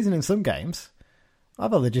done this season in some games. I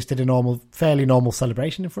thought they just did a fairly normal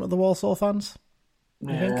celebration in front of the Walsall fans.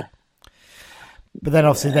 I think. But then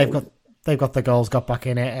obviously they've got the goals, got back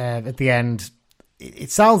in it at the end.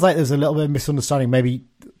 It sounds like there's a little bit of misunderstanding. Maybe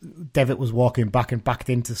Devitt was walking back and backed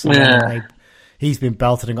into someone. And he's been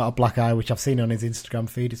belted and got a black eye, which I've seen on his Instagram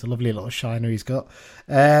feed. It's a lovely little shiner he's got.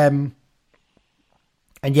 And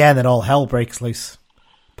then all hell breaks loose.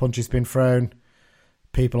 Punches been thrown.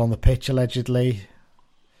 People on the pitch, allegedly.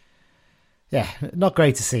 Yeah, not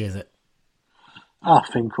great to see, is it? I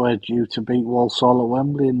think we're due to beat Walsall at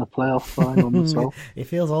Wembley in the playoff final. So. It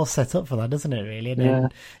feels all set up for that, doesn't it, really?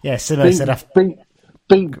 And Simo said...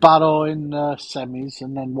 Beat Barrow in semis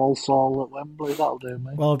and then Walsall at Wembley. That'll do,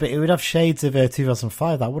 mate. Well, but it would have shades of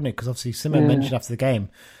 2005, that, wouldn't it? Because obviously Simo mentioned after the game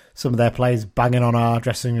some of their players banging on our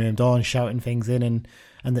dressing room door and shouting things in, and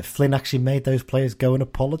that Flynn actually made those players go and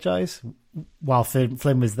apologise while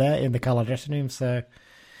Flynn was there in the Carlisle dressing room. So,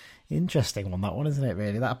 interesting one, that one, isn't it,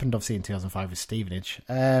 really? That happened, obviously, in 2005 with Stevenage.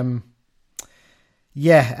 And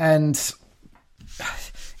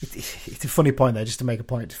it's a funny point there, just to make a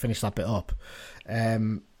point to finish that bit up.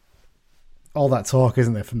 All that talk,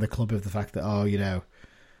 isn't there, from the club of the fact that,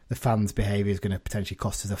 the fans' behaviour is going to potentially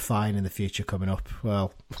cost us a fine in the future coming up.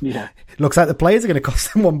 Well, Yeah. it looks like the players are going to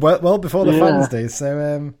cost them one well before the fans do.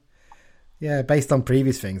 So, based on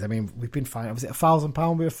previous things, I mean, we've been fined. Was it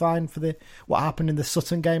 £1,000 we were fined for what happened in the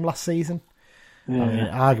Sutton game last season? Yeah. I mean,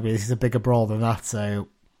 arguably, this is a bigger brawl than that, so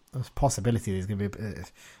there's a possibility there's going to be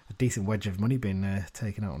a decent wedge of money being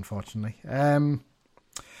taken out, unfortunately.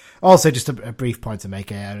 Also, just a brief point to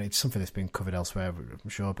make, it's something that's been covered elsewhere, I'm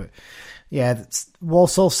sure, but yeah,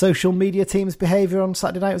 Walsall's social media team's behaviour on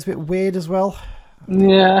Saturday night was a bit weird as well.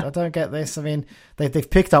 Yeah. I don't get this. I mean, they've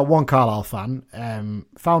picked out one Carlisle fan,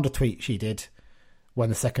 found a tweet she did when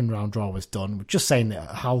the second round draw was done, just saying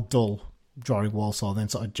that how dull drawing Walsall, then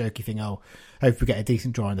sort of jokey thing, hope we get a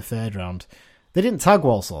decent draw in the third round. They didn't tag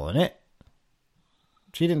Walsall in it.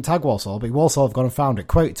 She didn't tag Walsall, but Walsall have gone and found it,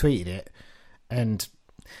 quote tweeted it, and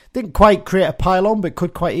didn't quite create a pile-on, but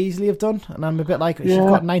could quite easily have done. And I'm a bit like, if you've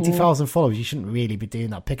got 90,000 followers, you shouldn't really be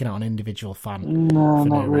doing that, picking out an individual fan. No,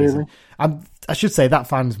 not really. I should say that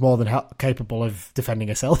fan's more than capable of defending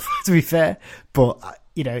herself, to be fair. But,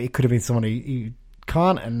 it could have been someone who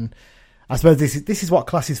can't. And I suppose this is what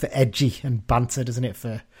classes for edgy and banter, doesn't it,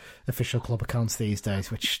 for official club accounts these days,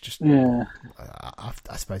 which just,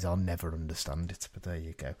 I suppose I'll never understand it. But there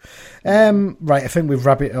you go. Right, I think we've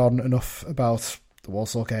rabbited on enough about the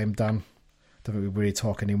Walsall game, Dan. Don't think we really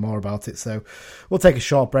talk any more about it, so we'll take a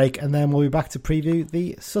short break and then we'll be back to preview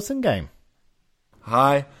the Sutton game.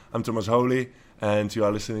 Hi, I'm Thomas Holy and you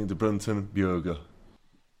are listening to Brunton Bürger.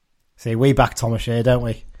 See, we back Thomas here, don't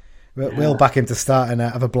we? We'll back him to start and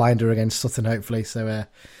have a blinder against Sutton, hopefully. So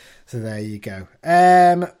there you go.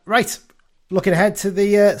 Right, looking ahead to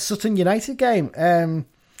the Sutton United game.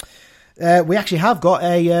 We actually have got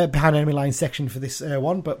a behind enemy line section for this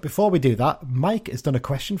one, but before we do that, Mike has done a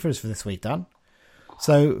question for us for this week, Dan.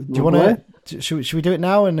 So do you want to? Should we do it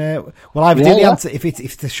now? And we'll either do the answer. If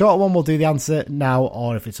it's the short one, we'll do the answer now,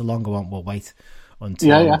 or if it's a longer one, we'll wait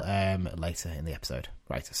until later in the episode.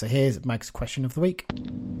 Right. So here's Mike's question of the week.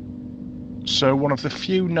 So one of the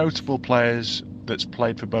few notable players that's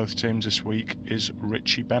played for both teams this week is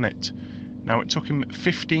Richie Bennett. Now, it took him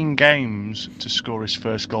 15 games to score his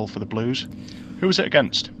first goal for the Blues. Who was it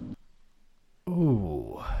against?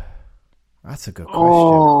 Ooh, that's a good question.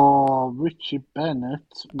 Oh, Richie Bennett.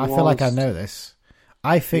 I feel like I know this.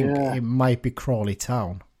 I think it might be Crawley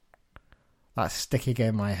Town. That's sticking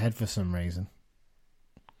in my head for some reason.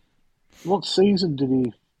 What season did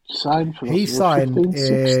he sign for us? He signed 15,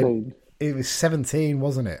 16? It was 17,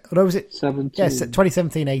 wasn't it? Or was it 17? Yes,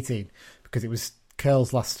 2017-18, because it was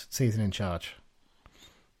Curl's last season in charge.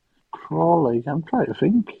 Crawley, I'm trying to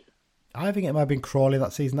think. I think it might have been Crawley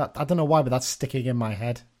that season. I don't know why, but that's sticking in my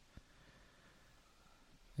head.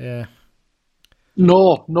 Yeah.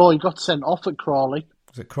 No, he got sent off at Crawley.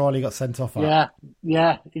 Was it Crawley got sent off at?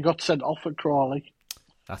 Yeah, he got sent off at Crawley.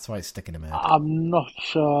 That's why it's sticking in my head. I'm not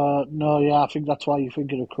sure. No, I think that's why you're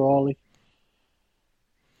thinking of Crawley.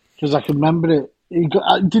 Because I can remember it.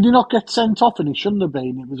 Did he not get sent off and he shouldn't have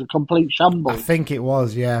been? It was a complete shambles. I think it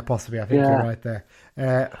was, possibly. I think you're right there.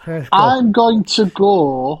 I'm going to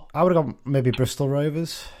go... I would have gone maybe Bristol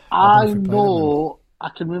Rovers. I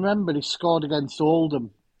can remember he scored against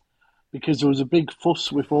Oldham because there was a big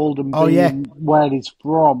fuss with Oldham being where he's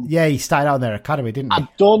from. Yeah, he started out in their academy, didn't he? I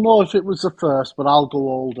don't know if it was the first, but I'll go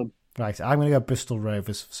Oldham. Right, I'm going to go Bristol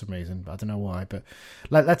Rovers for some reason. I don't know why, but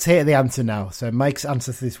let's hear the answer now. So Mike's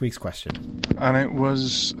answer to this week's question. And it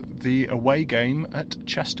was the away game at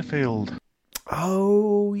Chesterfield.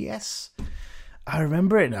 Oh, yes. I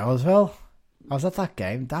remember it now as well. I was at that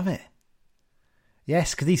game, damn it.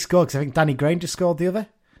 Yes, because he scored, because I think Danny Granger scored the other.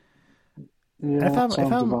 Yeah, that sounds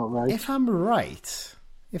about right. If I'm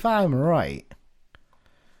right,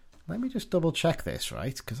 let me just double check this,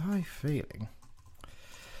 right? Because I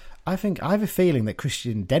have a feeling that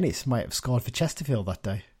Christian Dennis might have scored for Chesterfield that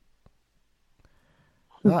day.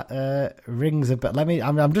 That rings a bell.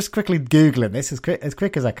 I'm just quickly Googling this as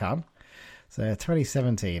quick as I can. So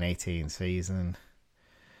 2017-18 season.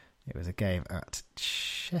 It was a game at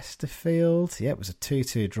Chesterfield. Yeah, it was a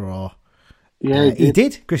 2-2 draw. Yeah, he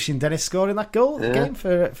did. Christian Dennis scored in that goal game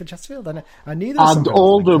for Chesterfield. And I knew there was and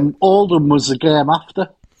Oldham was the game after.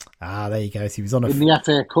 Ah, there you go. So he was on in the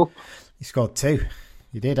FA Cup. He scored 2.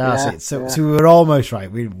 You did ask it. So we were almost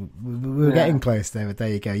right. We were getting close there, but there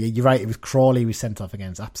you go. You're right. It was Crawley we sent off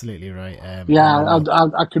against. Absolutely right.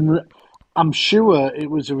 I can. I'm sure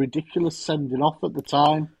it was a ridiculous sending off at the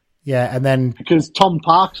time. Yeah, and then because Tom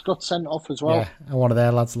Parks got sent off as well. Yeah, and one of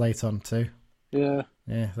their lads late on too. Yeah.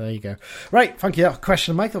 Yeah, there you go. Right, thank you. That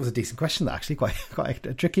question, Mike. That was a decent question. That actually quite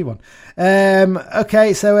a tricky one.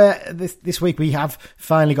 Okay, so this week we have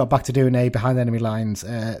finally got back to doing a behind enemy lines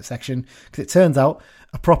section, because it turns out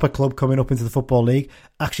a proper club coming up into the Football League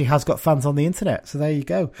actually has got fans on the internet. So there you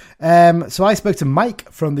go. So I spoke to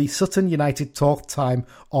Mike from the Sutton United Talk Time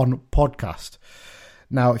on podcast.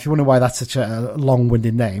 Now, if you wonder why that's such a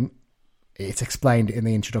long-winded name, it's explained in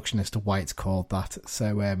the introduction as to why it's called that.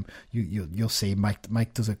 So you'll see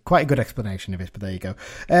Mike does quite a good explanation of it, but there you go.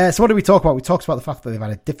 So what did we talk about? We talked about the fact that they've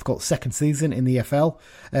had a difficult second season in the EFL,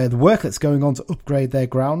 the work that's going on to upgrade their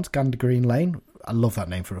ground, Gander Green Lane. I love that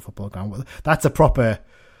name for a football ground. That's a proper,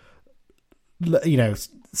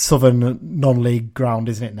 Southern non-league ground,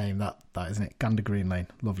 isn't it? Name that isn't it? Gander Green Lane,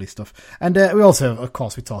 lovely stuff. And we also, of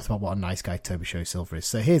course, we talked about what a nice guy Toby Show Silver is.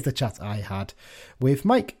 So here's the chat I had with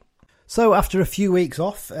Mike. So after a few weeks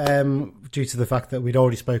off, due to the fact that we'd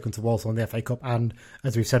already spoken to Walsall in the FA Cup, and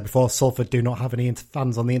as we've said before, Salford do not have any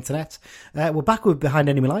fans on the internet, we're back with Behind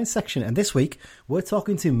Enemy Lines section, and this week we're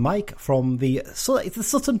talking to Mike from it's the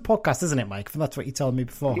Sutton podcast, isn't it, Mike? That's what you told me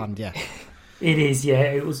beforehand, yeah. It is, yeah.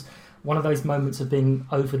 It was one of those moments of being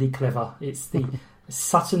overly clever. It's the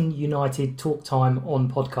Sutton United Talk Time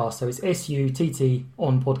on podcast, so it's SUTT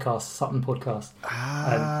on podcast, Sutton podcast.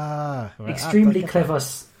 Extremely clever.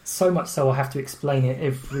 So much so I have to explain it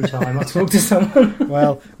every time I talk to someone.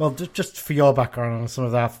 well, just for your background, and some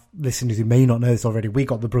of our listeners who may not know this already, we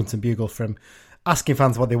got the Brunton Bugle from asking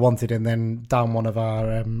fans what they wanted, and then down one of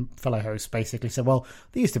our fellow hosts basically said, well,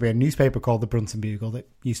 there used to be a newspaper called the Brunton Bugle that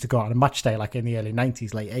used to go out on a match day like in the early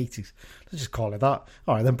 90s, late 80s. Let's just call it that.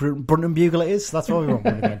 All right, then Brunton Bugle it is. That's what we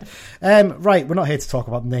want. Right, we're not here to talk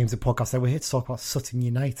about the names of podcasts, we're here to talk about Sutton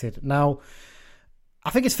United. Now, I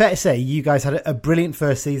think it's fair to say you guys had a brilliant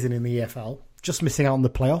first season in the EFL, just missing out on the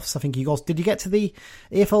playoffs. I think you guys, did you get to the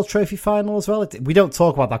EFL Trophy final as well? We don't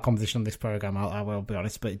talk about that competition on this programme, I will be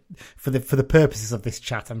honest, but for the purposes of this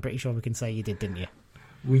chat, I'm pretty sure we can say you did, didn't you?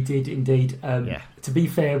 We did indeed. To be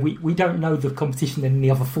fair, we don't know the competition in any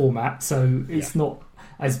other format, so it's not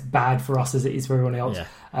as bad for us as it is for everyone else. Yeah.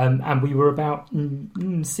 And we were about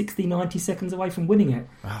 60, 90 seconds away from winning it.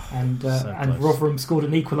 Oh, and Rotherham scored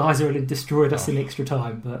an equaliser and it destroyed us in extra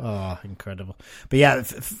time. But incredible. But yeah,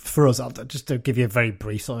 for us, just to give you a very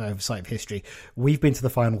brief sort of oversight of history, we've been to the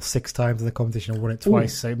final 6 times in the competition and won it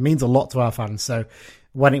twice. So it means a lot to our fans. So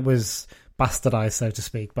when it was bastardised, so to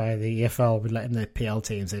speak, by the EFL with letting the PL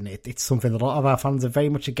teams in, it's something that a lot of our fans are very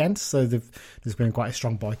much against, so there's been quite a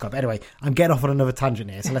strong boycott. Anyway, I'm getting off on another tangent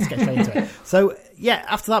here, so let's get straight into it. So yeah,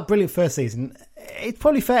 after that brilliant first season, it's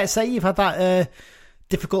probably fair to say you've had that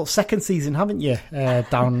difficult second season, haven't you,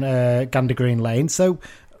 down Gander Green Lane. So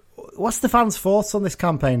what's the fans' thoughts on this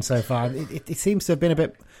campaign so far? It seems to have been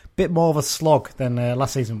a bit more of a slog than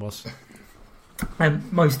last season was.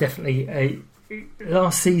 Most definitely.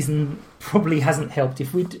 Last season probably hasn't helped.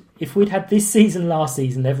 If we'd had this season last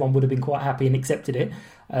season, everyone would have been quite happy and accepted it.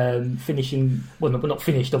 Finishing, well, not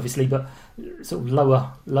finished obviously, but sort of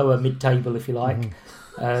lower mid-table, if you like.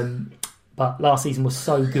 Mm-hmm. But last season was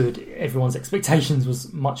so good, everyone's expectations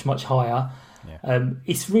was much, much higher. Yeah.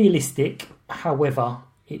 It's realistic, however,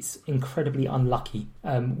 it's incredibly unlucky.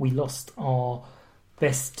 We lost our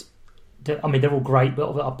best. I mean, they're all great,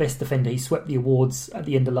 but our best defender, he swept the awards at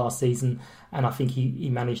the end of last season, and I think he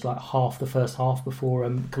managed like half the first half before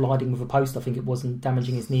colliding with a post, I think it was, and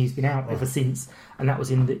damaging his knee. He's been out ever since, and that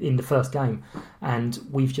was in the first game. And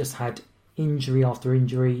we've just had injury after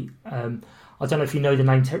injury. I don't know if you know the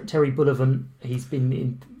name Terry Bullivant. He's been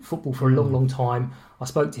in football for a long, long time. I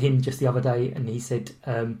spoke to him just the other day, and he said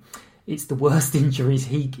it's the worst injuries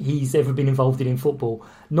he's ever been involved in football.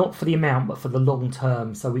 Not for the amount, but for the long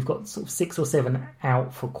term. So we've got sort of 6 or 7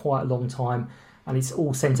 out for quite a long time, and it's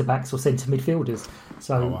all centre-backs or centre midfielders.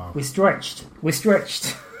 So We're stretched.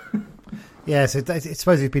 Yeah, so I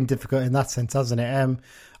suppose it's been difficult in that sense, hasn't it?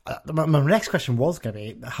 My next question was going to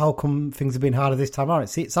be, how come things have been harder this time around?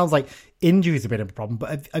 It sounds like injuries have been a problem,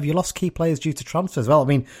 but have you lost key players due to transfers as well? I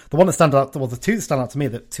mean, the one that stands out, well, the two that stand out to me,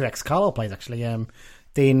 the 2 ex-Carlisle players actually,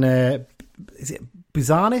 Dean, is it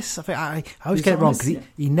Buzanis? I think I always get it wrong because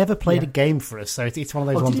he never played a game for us. So it's one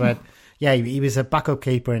of those ones where, he was a backup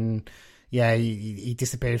keeper and he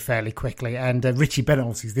disappeared fairly quickly. And Richie Bennett,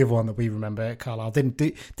 obviously, is the other one that we remember at Carlisle.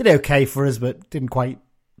 Did okay for us, but didn't quite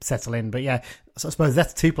settle in. But yeah, so I suppose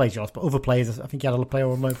that's 2 players you lost. But other players, I think you had a player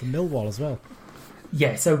on loan from Millwall as well.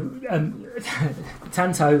 Yeah, so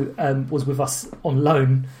Tanto was with us on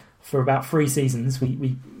loan for about 3 seasons.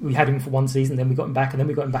 We had him for 1 season, then we got him back, and then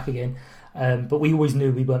we got him back again. But we always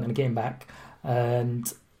knew we weren't going to get him back.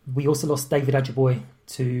 And we also lost David Ajiboye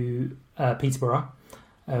to Peterborough.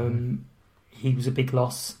 he was a big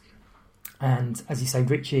loss. And as you say,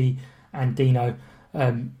 Richie and Dino,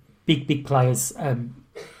 big players.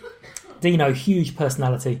 Dino, huge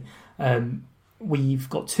personality. We've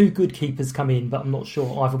got 2 good keepers come in, but I'm not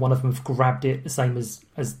sure either one of them have grabbed it the same as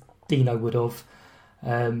Dino would have.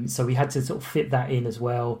 So we had to sort of fit that in as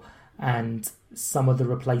well. And some of the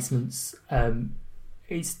replacements,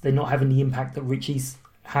 they're not having the impact that Richie's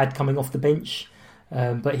had coming off the bench.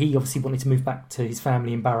 But he obviously wanted to move back to his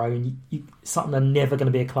family in Barrow, and Sutton are never going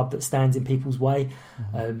to be a club that stands in people's way.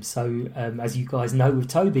 So as you guys know, with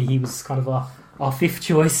Toby, he was kind of our 5th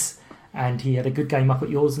choice, and he had a good game up at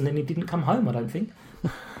yours, and then he didn't come home, I don't think.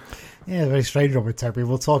 Yeah, very strange one with Toby.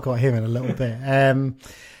 We'll talk about him in a little bit.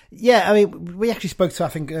 Yeah, I mean, we actually spoke to, I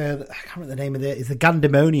think, I can't remember the name of it. It's the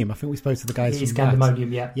Gandemonium. I think we spoke to the guys. It's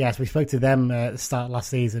Gandemonium, yeah. Yes, we spoke to them at the start of last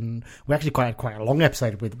season. We actually had quite a long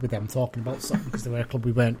episode with them talking about something because they were a club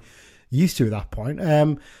we weren't used to at that point.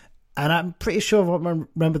 And I'm pretty sure, I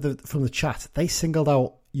remember from the chat, they singled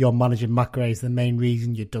out your manager, Matt Gray, as the main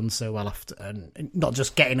reason you'd done so well after, and not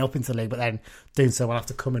just getting up into the league, but then doing so well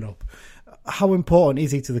after coming up. How important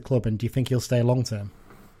is he to the club, and do you think he'll stay long term?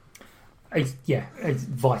 It's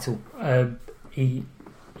vital.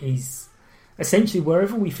 He's essentially,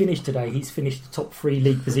 wherever we finish today, he's finished the top 3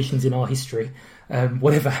 league positions in our history.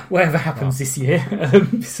 Whatever happens this year.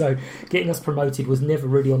 So getting us promoted was never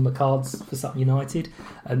really on the cards for Sutton United.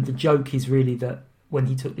 And the joke is really that when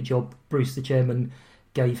he took the job, Bruce, the chairman,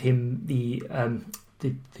 gave him the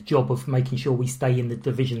job of making sure we stay in the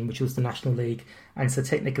division, which was the National League. And so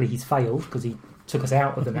technically he's failed because he took us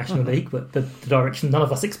out of the National League, but the direction none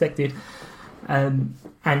of us expected.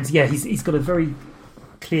 He's got a very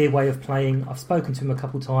clear way of playing. I've spoken to him a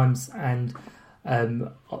couple of times, and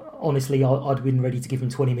honestly, I'd been ready to give him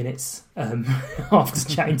 20 minutes after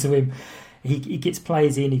chatting to him. He gets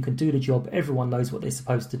players in, he can do the job, everyone knows what they're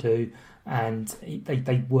supposed to do, and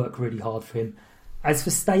they work really hard for him. As for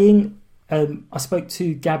staying, I spoke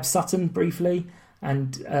to Gab Sutton briefly,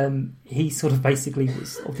 and he sort of basically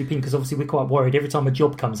was of the opinion, because obviously we're quite worried every time a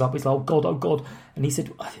job comes up, it's like, oh God, and he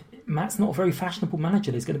said, Matt's not a very fashionable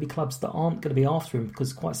manager. There's going to be clubs that aren't going to be after him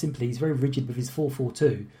because, quite simply, he's very rigid with his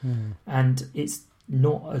 4-4-2, and it's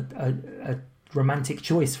not a romantic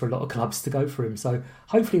choice for a lot of clubs to go for him. So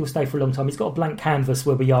hopefully he'll stay for a long time. He's got a blank canvas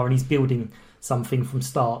where we are, and he's building something from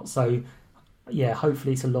start. So yeah,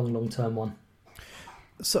 hopefully it's a long term one.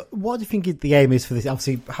 So what do you think the aim is for this?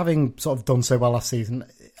 Obviously, having sort of done so well last season,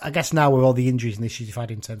 I guess now with all the injuries and issues you've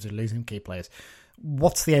had in terms of losing key players,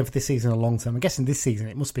 what's the aim for this season and long term? I'm guessing this season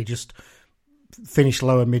it must be just finish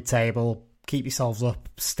lower mid-table, keep yourselves up,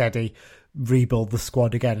 steady, rebuild the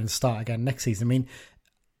squad again and start again next season. I mean,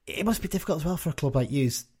 it must be difficult as well for a club like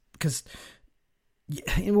you, because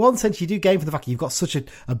in one sense you do gain from the fact that you've got such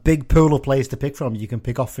a big pool of players to pick from. You can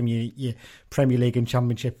pick off from your Premier League and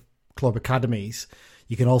Championship club academies.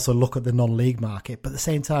 You can also look at the non-league market, but at the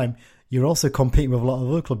same time, you're also competing with a lot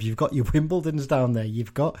of other clubs. You've got your Wimbledons down there.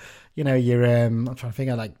 You've got, your I'm trying to think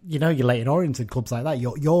of your Leyton Orient and clubs like that.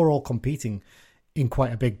 You're all competing in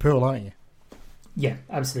quite a big pool, aren't you? Yeah,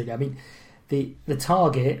 absolutely. I mean, the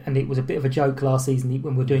target, and it was a bit of a joke last season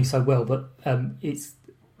when we were doing so well, but it's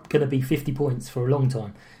going to be 50 points for a long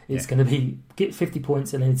time. It's going to be get 50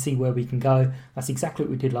 points and then see where we can go. That's exactly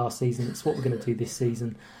what we did last season. It's what we're going to do this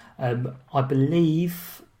season. I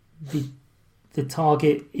believe the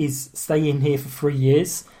target is stay in here for 3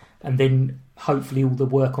 years, and then hopefully all the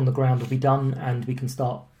work on the ground will be done and we can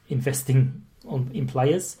start investing in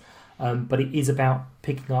players. But it is about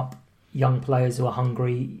picking up young players who are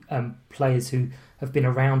hungry, players who have been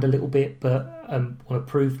around a little bit but want to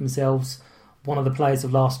prove themselves. One of the players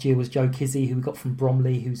of last year was Joe Kizzy, who we got from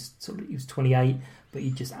Bromley, he was 28, but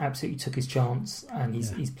he just absolutely took his chance and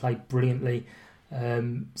he's played brilliantly.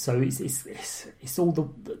 So it's all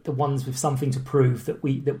the ones with something to prove that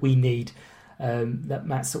we need, that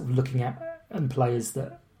Matt's sort of looking at, and players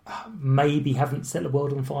that maybe haven't set the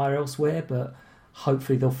world on fire elsewhere, but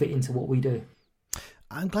hopefully they'll fit into what we do.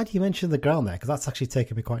 I'm glad you mentioned the ground there, because that's actually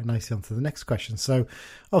taken me quite nicely onto the next question. So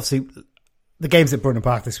obviously the game's at Brunton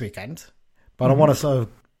Park this weekend, but I want to sort of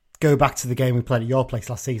go back to the game we played at your place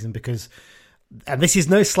last season, because, and this is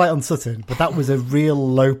no slight on Sutton, but that was a real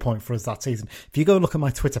low point for us that season. If you go look at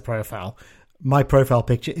my Twitter profile, my profile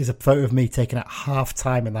picture is a photo of me taken at half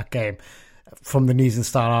time in that game from the News and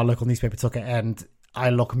Star. Our local newspaper took it, and I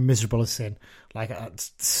look miserable as sin. Like,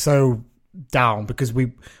 so down, because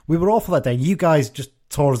we were awful that day. You guys just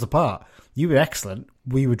tore us apart. You were excellent.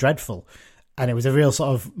 We were dreadful. And it was a real sort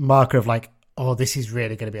of marker of like, oh, this is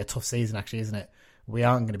really going to be a tough season, actually, isn't it? We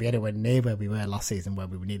aren't going to be anywhere near where we were last season, where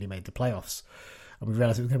we nearly made the playoffs. And we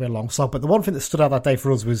realised it was going to be a long slog. But the one thing that stood out that day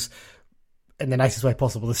for us was in the nicest way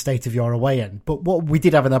possible, the state of your away end. But what we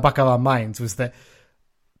did have in the back of our minds was that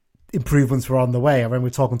improvements were on the way. I remember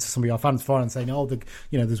talking to some of your fans before and saying,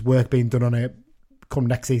 there's work being done on it. Come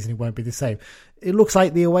next season, it won't be the same. It looks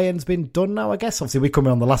like the away end's been done now, I guess. Obviously, we come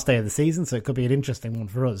in on the last day of the season, so it could be an interesting one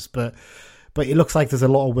for us. But it looks like there's a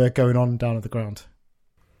lot of work going on down at the ground.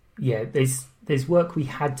 Yeah, there's work we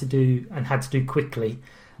had to do and had to do quickly.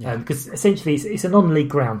 Because essentially it's a non-league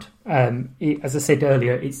ground. As I said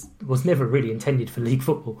earlier, it was never really intended for league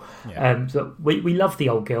football. So we love the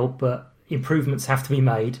old girl, but improvements have to be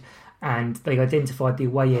made. And they identified the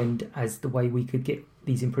away end as the way we could get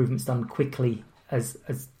these improvements done quickly, as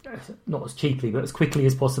not as cheaply, but as quickly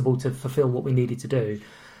as possible to fulfil what we needed to do.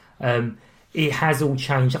 It has all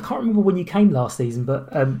changed. I can't remember when you came last season, but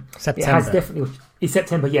September. It has definitely. It's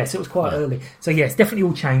September, yes. It was quite early. So, it's definitely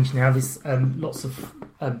all changed now. There's lots of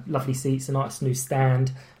lovely seats, a nice new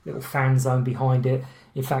stand, little fan zone behind it.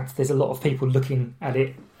 In fact, there's a lot of people looking at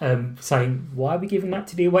it saying, why are we giving that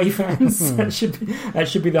to the away fans? that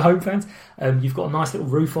should be the home fans. You've got a nice little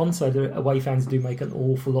roof on, so the away fans do make an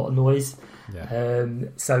awful lot of noise.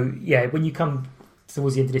 When you come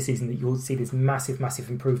towards the end of this season, you'll see there's massive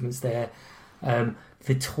improvements there.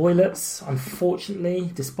 The toilets,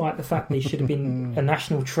 unfortunately, despite the fact they should have been a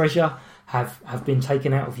national treasure, have been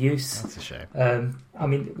taken out of use. That's a shame.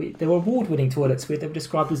 They were award-winning toilets. They were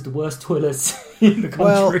described as the worst toilets in the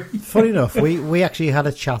country. Well, funny enough, we actually had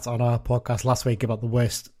a chat on our podcast last week about the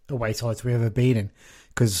worst away toilets we've ever been in,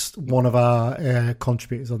 because one of our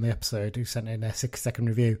contributors on the episode, who sent in a 6-second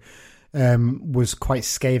review, was quite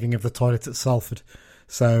scathing of the toilets at Salford.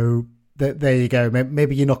 So there you go.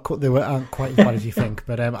 Maybe they aren't quite as bad as you think,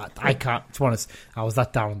 but I can't. To be honest, I was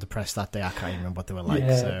that down and depressed that day. I can't even remember what they were like.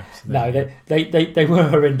 Yeah. They were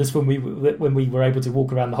horrendous when we were able to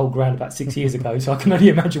walk around the whole ground about 6 years ago. So I can only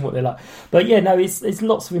imagine what they're like. But it's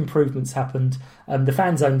lots of improvements happened. The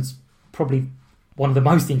fan zone's probably one of the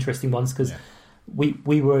most interesting ones, because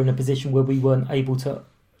we were in a position where we weren't able to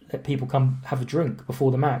let people come have a drink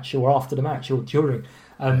before the match or after the match or during,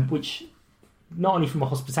 which, not only from a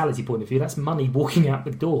hospitality point of view, that's money walking out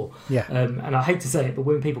the door. And I hate to say it, but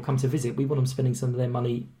when people come to visit, we want them spending some of their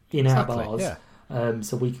money in our bars,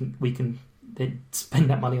 so we can then spend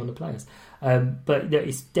that money on the players. But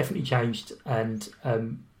it's definitely changed, and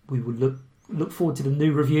we will look forward to the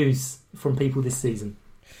new reviews from people this season.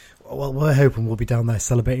 Well, we're hoping we'll be down there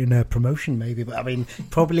celebrating a promotion, maybe. But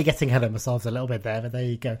probably getting ahead of ourselves a little bit there. But there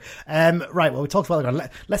you go. Right. Well, we talked about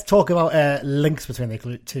it. Let's talk about links between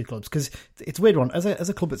the two clubs, because it's a weird one. As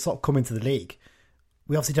a club that's sort of come into the league,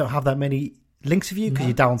 we obviously don't have that many links with you, because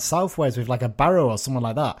you're down south. Whereas with like a Barrow or someone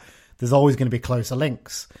like that, there's always going to be closer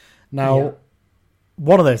links. Now,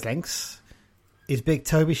 one of those links is Big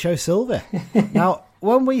Toby Show Silva. Now,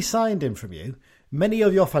 when we signed him from you, many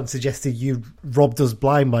of your fans suggested you robbed us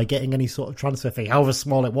blind by getting any sort of transfer fee, however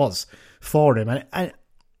small it was, for him. And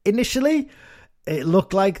initially, it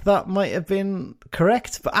looked like that might have been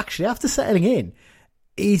correct. But actually, after settling in,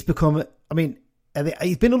 he's become...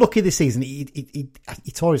 he's been unlucky this season. He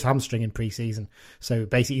tore his hamstring in pre-season. So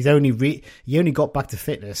basically, he only got back to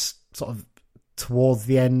fitness sort of towards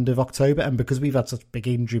the end of October. And because we've had such big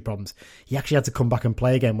injury problems, he actually had to come back and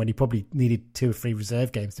play again when he probably needed 2 or 3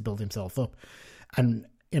 reserve games to build himself up. And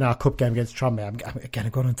in our cup game against Tranmere,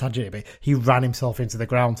 I'm going on a tangent here, but he ran himself into the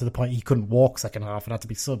ground to the point he couldn't walk second half and had to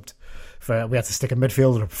be subbed. We had to stick a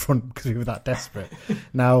midfielder up front because we were that desperate.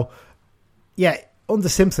 Now, under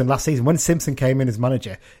Simpson last season, when Simpson came in as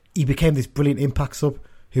manager, he became this brilliant impact sub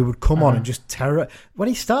who would come on and just terror. When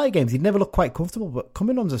he started games, he'd never look quite comfortable, but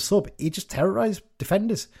coming on as a sub, he just terrorised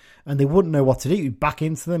defenders and they wouldn't know what to do. He'd back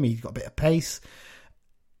into them, he'd got a bit of pace.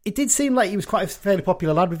 It did seem like he was quite a fairly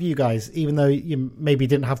popular lad with you guys, even though you maybe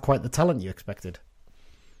didn't have quite the talent you expected.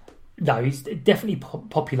 No, he's definitely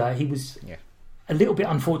popular. He was a little bit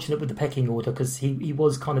unfortunate with the pecking order, because he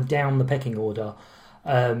was kind of down the pecking order.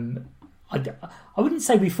 I wouldn't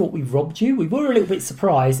say we thought we robbed you. We were a little bit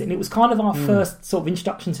surprised, and it was kind of our first sort of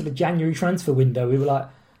introduction to the January transfer window. We were like,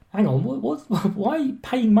 hang on, why are you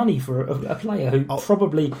paying money for a player who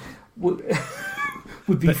probably...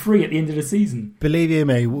 would be free at the end of the season? Believe you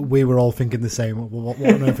me, we were all thinking the same. What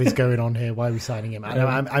on earth is going on here? Why are we signing him?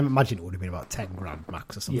 I imagine it would have been about 10 grand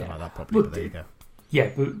max or something like that, probably. But there you go. Yeah,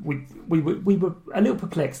 but we were a little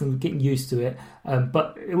perplexed and getting used to it.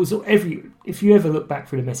 But it was if you ever look back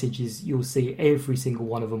through the messages, you'll see every single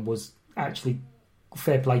one of them was actually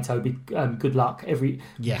fair play, Toby. Good luck.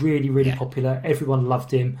 Really popular. Everyone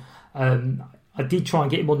loved him. I did try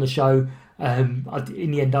and get him on the show.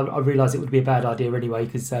 In the end, I realised it would be a bad idea anyway,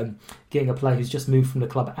 because getting a player who's just moved from the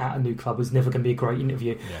club at a new club was never going to be a great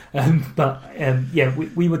interview. Yeah.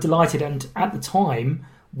 We were delighted, and at the time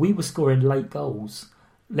we were scoring late goals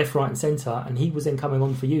left, right and centre, and he was then coming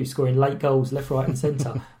on for you, scoring late goals left, right and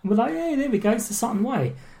centre. And we're like, yeah, there we go, it's the Sutton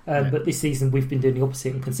way. But this season we've been doing the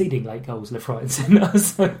opposite and conceding late goals left, right and centre.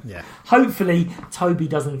 So hopefully Toby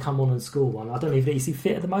doesn't come on and score one. I don't know if he's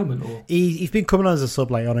fit at the moment. Or He's been coming on as a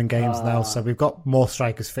sub late on in games now, so we've got more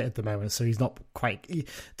strikers fit at the moment, so he's not quite...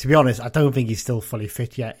 to be honest, I don't think he's still fully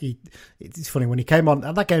fit yet. It's funny, when he came on,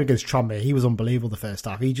 at that game against Tranmere, he was unbelievable the first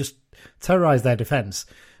half. He just terrorised their defence.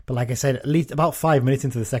 But like I said, at least about 5 minutes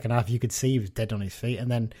into the second half, you could see he was dead on his feet. And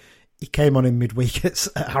then he came on in midweek at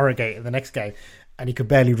Harrogate in the next game, and he could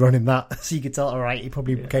barely run in that. So you could tell, all right, he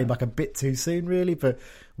probably came back a bit too soon, really. But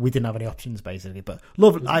we didn't have any options, basically. But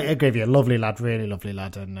I agree with you, lovely lad, really lovely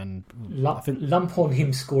lad. And I think, lump on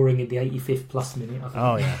him scoring in the 85th plus minute, I think.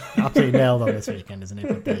 Oh, yeah. Absolutely nailed on this weekend, isn't it?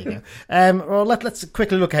 But there you go. Well, let's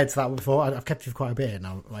quickly look ahead to that before. I've kept you for quite a bit here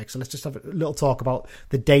now, Mike. So let's just have a little talk about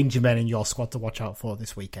the danger men in your squad to watch out for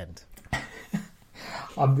this weekend.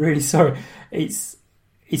 I'm really sorry.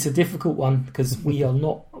 It's a difficult one because we are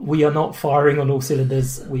not firing on all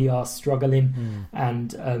cylinders. We are struggling,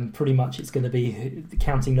 and pretty much it's going to be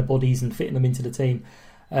counting the bodies and fitting them into the team.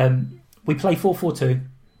 We play 4-4-2.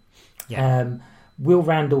 Yeah. Will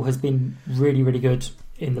Randall has been really, really good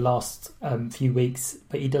in the last few weeks,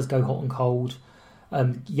 but he does go hot and cold.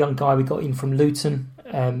 Young guy we got in from Luton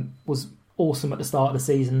was awesome at the start of the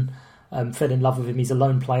season. Fell in love with him. He's a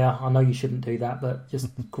lone player. I know you shouldn't do that, but just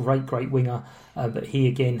great winger. But he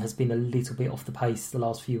again has been a little bit off the pace the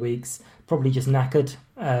last few weeks. Probably just knackered.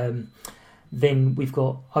 Then we've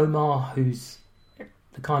got Omar, who's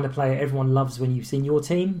the kind of player everyone loves when you've seen your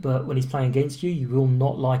team, but when he's playing against you, you will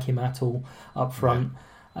not like him at all up front.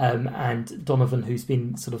 And Donovan, who's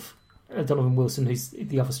been Donovan Wilson, who's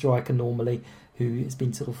the other striker normally, who has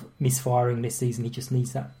been sort of misfiring this season. He just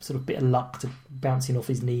needs that sort of bit of luck to bouncing off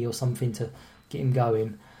his knee or something to get him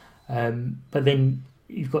going. But then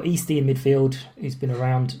you've got Eastie in midfield, who's been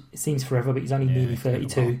around, it seems forever, but he's only nearly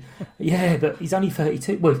 32. Yeah, but he's only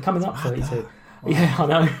 32. Well, he's coming up 32. Yeah, I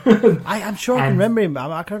know. I'm sure I can remember him.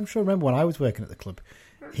 I'm sure I remember when I was working at the club,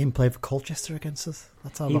 him played for Colchester against us.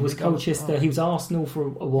 That's how he long was Colchester. He was Arsenal for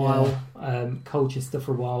a while, Colchester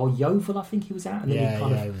for a while. Yeovil, I think he was at, and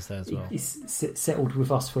then he was there as well. He's settled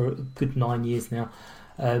with us for a good 9 years now.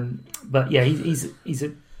 But yeah, he's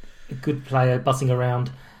a good player, buzzing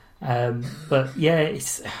around. But yeah,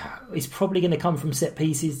 it's probably going to come from set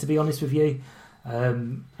pieces, to be honest with you,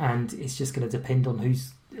 and it's just going to depend on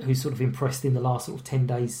who's sort of impressed in the last sort of 10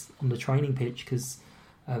 days on the training pitch, because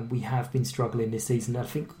we have been struggling this season. I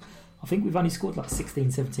think we've only scored like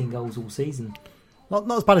 16, 17 goals all season. Not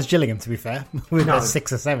as bad as Gillingham, to be fair. We've got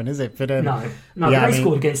 6 or 7, is it? But, they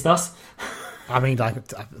scored against us. I mean,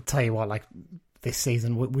 like, I'll tell you what, like, this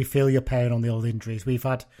season, we feel your pain on the old injuries. We've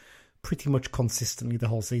had pretty much consistently the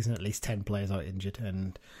whole season at least 10 players out injured,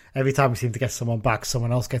 and every time we seem to get someone back,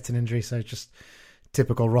 someone else gets an injury, so just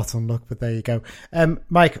typical rotten luck. But there you go.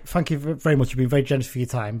 Mike, thank you very much. You've been very generous for your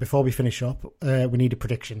time. Before we finish up, we need a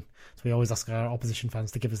prediction, so we always ask our opposition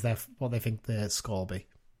fans to give us what they think the score will be.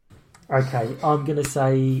 Okay, I'm going to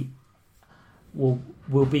say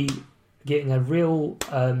we'll be getting a real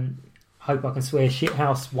hope I can swear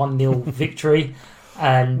shithouse 1-0 victory,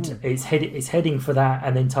 and it's heading for that,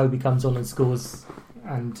 and then Toby comes on and scores,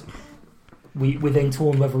 and we're then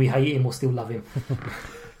torn whether we hate him or still love him.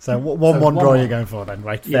 So 1-1 draw you're going for then,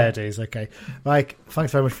 right? Fair dues, okay. Mike,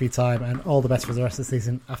 thanks very much for your time, and all the best for the rest of the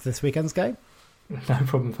season after this weekend's game. No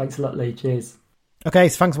problem. Thanks a lot, Lee. Cheers. Okay,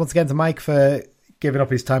 so thanks once again to Mike for giving up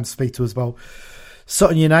his time to speak to us about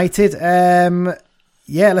Sutton United.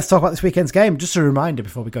 Let's talk about this weekend's game. Just a reminder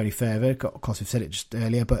before we go any further, of course we've said it just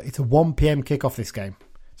earlier, but it's a 1pm kickoff this game.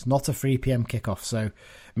 It's not a 3pm kickoff, so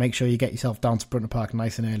make sure you get yourself down to Brunton Park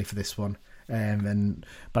nice and early for this one. And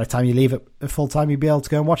by the time you leave at full time, you'll be able to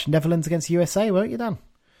go and watch Netherlands against USA, won't you, Dan?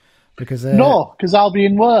 Because because I'll be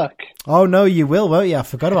in work. Oh no, you will, won't you? I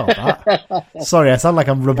forgot about that. Sorry, I sound like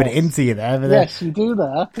I'm rubbing it into you there. But yes, you do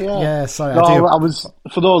there. Yeah, sorry. No, I was,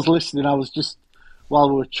 for those listening, I was just, while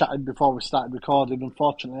we were chatting before we started recording,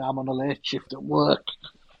 unfortunately I'm on a late shift at work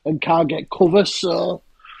and can't get cover, so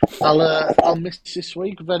I'll miss this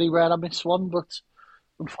week. Very rare I miss one, but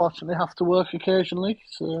unfortunately have to work occasionally.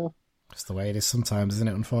 So that's the way it is sometimes, isn't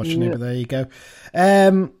it? Unfortunately, but there you go.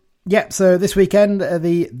 So this weekend,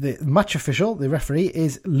 the match official, the referee,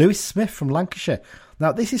 is Lewis Smith from Lancashire.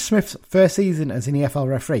 Now, this is Smith's first season as an EFL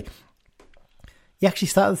referee. He actually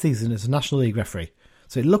started the season as a National League referee,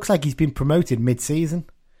 so it looks like he's been promoted mid-season.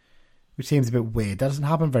 which seems a bit weird. That doesn't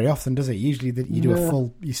happen very often, does it? Usually you do a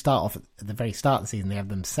full, you start off at the very start of the season, they have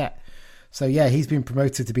them set. So yeah, he's been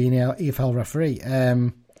promoted to be an EFL referee.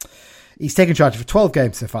 He's taken charge for 12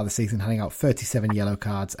 games so far this season, handing out 37 yellow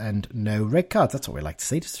cards and no red cards. That's what we like to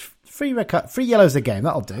see. Just three yellows a game.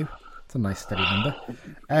 That'll do. It's a nice steady number.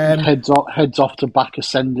 Heads off to back a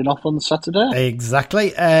sending off on Saturday.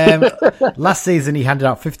 Exactly. Last season he handed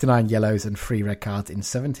out 59 yellows and 3 red cards in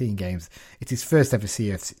 17 games. It's his first ever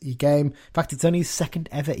CFC game. In fact, it's only his second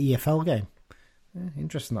ever EFL game. Yeah,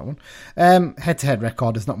 interesting, that one. Head-to-head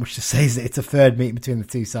record, there's not much to say. It's a third meeting between the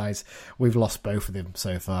two sides. We've lost both of them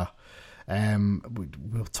so far.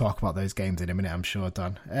 We'll talk about those games in a minute, I'm sure,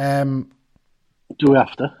 Dan. Do we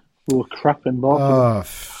have to? We were crap in both. Oh,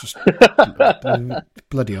 just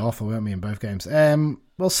bloody awful, weren't we, in both games?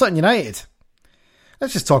 Well, Sutton United.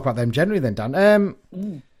 Let's just talk about them generally then,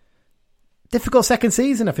 Dan. Difficult second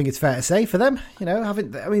season, I think it's fair to say, for them. You know,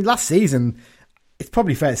 last season, it's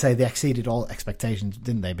probably fair to say they exceeded all expectations,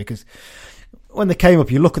 didn't they? Because when they came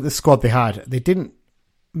up, you look at the squad they had, they didn't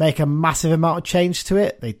make a massive amount of change to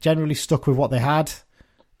it. They generally stuck with what they had.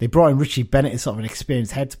 They brought in Richie Bennett as sort of an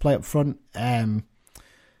experienced head to play up front. And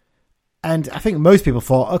I think most people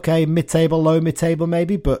thought, okay, mid-table, low mid-table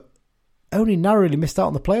maybe, but only narrowly missed out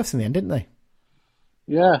on the playoffs in the end, didn't they?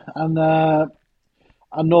 Yeah, and I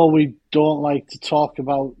know we don't like to talk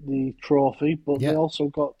about the trophy, but they also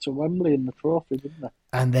got to Wembley in the trophy, didn't they?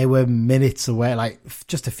 And they were minutes away, like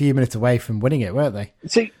just a few minutes away from winning it, weren't they?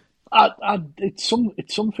 See, it's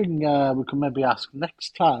something we can maybe ask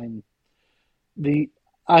next time.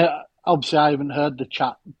 Obviously I haven't heard the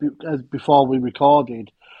chat before we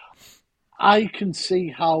recorded. I can see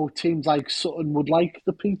how teams like Sutton would like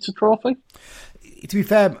the Pizza Trophy. To be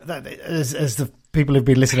fair, as the people who've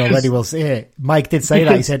been listening already will see, Mike did say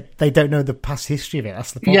that. He said they don't know the past history of it.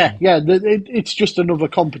 That's the problem. Yeah. It's just another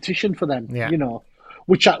competition for them, you know,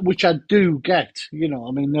 which I do get. You know,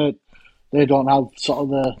 I mean, they don't have sort of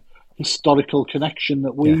the historical connection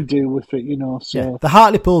that we do with it, you know. So the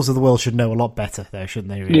Hartlepools of the world should know a lot better, though,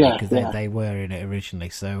 shouldn't they? Really, because they were in it originally.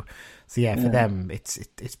 So for them,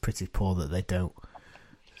 it's pretty poor that they don't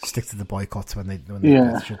stick to the boycott when they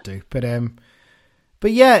should do.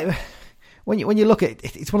 But yeah, when you look at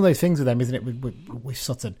it, it's one of those things with them, isn't it? With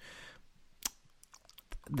Sutton,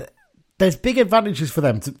 there's big advantages for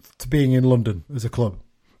them to being in London as a club.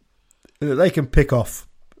 They can pick off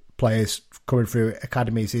players coming through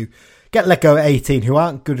academies who get let go at 18, who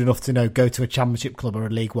aren't good enough to go to a Championship club or a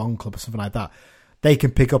League One club or something like that. They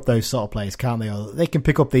can pick up those sort of players, can't they? Or they can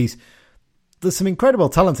pick up these. There's some incredible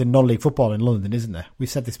talent in non-league football in London, isn't there? We've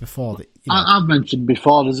said this before. That, I've mentioned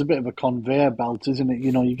before. There's a bit of a conveyor belt, isn't it?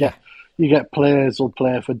 You know, you get players who'll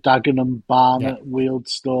play for Dagenham, Barnet,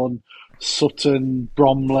 Wealdstone, Sutton,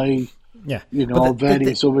 Bromley. Yeah,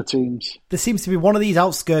 various other teams. There seems to be one of these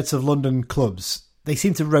outskirts of London clubs. They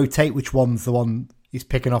seem to rotate which one's the one who's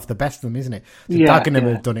picking off the best of them, isn't it? So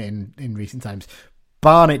Dagenham have done it in recent times.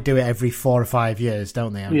 Barnet do it every 4 or 5 years,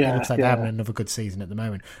 don't they? It looks like they're having another good season at the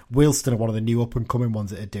moment. Wealdstone are one of the new up-and-coming ones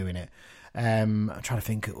that are doing it. I'm trying to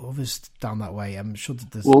think of others down that way. I'm sure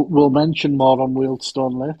that there's... We'll mention more on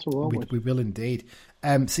Wealdstone later, won't we? We will indeed.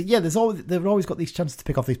 They've always got these chances to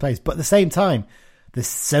pick off these players. But at the same time, there's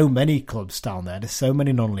so many clubs down there. There's so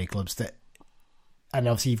many non-league clubs that... And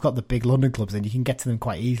obviously you've got the big London clubs and you can get to them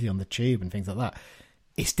quite easily on the tube and things like that.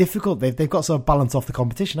 It's difficult. They've got to sort of balance off the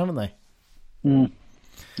competition, haven't they? Mm.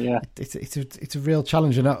 Yeah. It's a real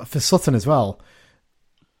challenge. And for Sutton as well,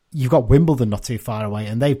 you've got Wimbledon not too far away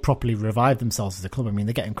and they properly revived themselves as a club. I mean,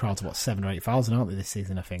 they're getting crowds of 7,000 or 8,000, aren't they, this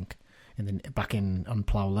season, I think, back on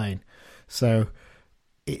Plough Lane. So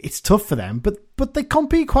it's tough for them, but they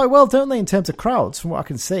compete quite well, don't they, in terms of crowds, from what I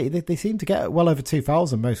can see. They seem to get well over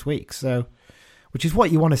 2,000 most weeks, so... Which is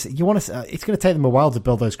what you want to see. It's going to take them a while to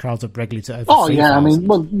build those crowds up regularly to over 3,000. I mean,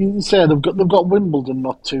 well, you can say they've got Wimbledon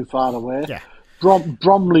not too far away. Yeah.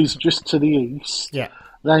 Bromley's just to the east. Yeah.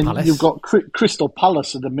 Then Palace. You've got Crystal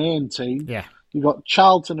Palace are the main team. Yeah. You've got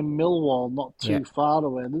Charlton and Millwall not too far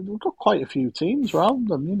away. They've got quite a few teams around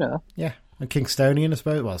them, you know. Yeah. And Kingstonian, I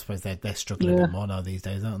suppose. Well, I suppose they're struggling a bit more now these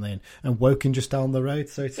days, aren't they? And Woking just down the road.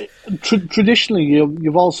 So it's... Traditionally,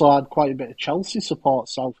 you've also had quite a bit of Chelsea support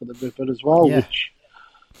south of the river as well, which...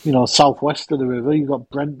 southwest of the river, you've got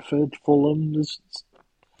Brentford, Fulham.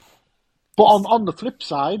 But on the flip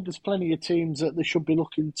side, there's plenty of teams that they should be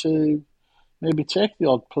looking to maybe take the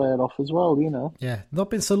odd player off as well, you know. Yeah, not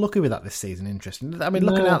been so lucky with that this season, interesting. I mean,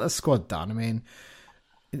 looking at the squad, Dan, I mean,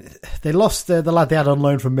 they lost the lad they had on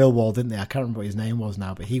loan from Millwall, didn't they? I can't remember what his name was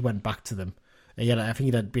now, but he went back to them. I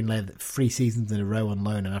think he'd been there 3 seasons in a row on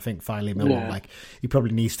loan, and I think finally Millwall he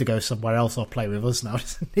probably needs to go somewhere else or play with us now,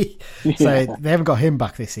 doesn't he? So they haven't got him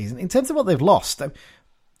back this season. In terms of what they've lost,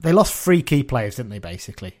 they lost 3 key players, didn't they?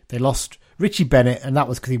 Basically, they lost Richie Bennett, and that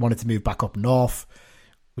was because he wanted to move back up north,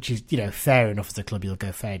 which is fair enough as a club. You'll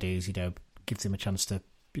go fair dues, gives him a chance to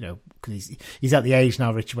because he's at the age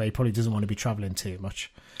now, Richie, where he probably doesn't want to be travelling too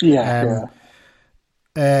much.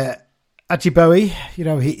 Ajibowie,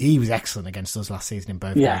 he was excellent against us last season in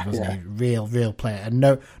both games, wasn't he? Real player, and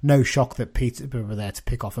no shock that Peterborough were there to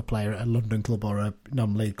pick off a player at a London club or a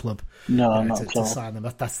non-league club. No, not to sign them.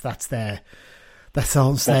 That's their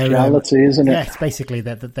reality, isn't it? Yeah, it's basically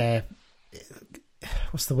that they're.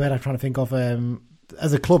 What's the word I'm trying to think of?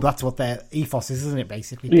 As a club, that's what their ethos is, isn't it?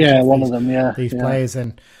 Basically, one of them. These players,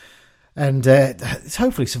 and it's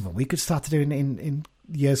hopefully something we could start to do in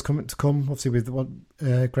years to come. Obviously, with what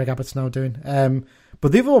Greg Abbott's now doing.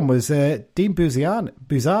 But the other one was Dean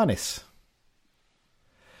Buzanis.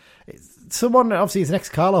 Someone, obviously, he's an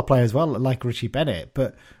ex-Carlisle player as well, like Richie Bennett,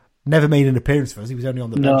 but never made an appearance for us. He was only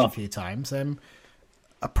on the bench a few times.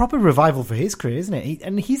 A proper revival for his career, isn't it?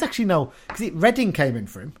 And he's actually now, because Reading came in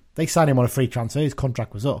for him. They signed him on a free transfer. His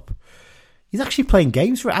contract was up. He's actually playing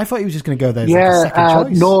games for it. I thought he was just going to go there as a second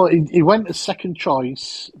choice. No, he went as second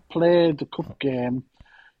choice, played a cup game.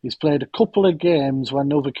 He's played a couple of games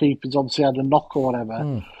when other keepers obviously had a knock or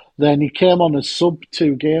whatever. Then he came on as sub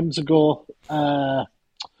 2 games ago. The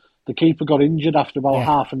keeper got injured after about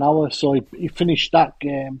half an hour, so he finished that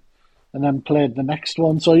game and then played the next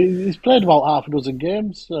one. So he's played about half a dozen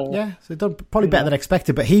games. So. Yeah, so done probably better than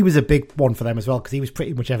expected. But he was a big one for them as well because he was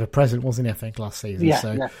pretty much ever present, wasn't he, I think, last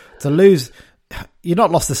season. To lose, you're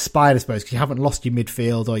not lost the spine, I suppose, because you haven't lost your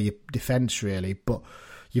midfield or your defence, really. But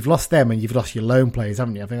you've lost them and you've lost your lone players,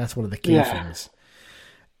 haven't you? I think that's one of the key things.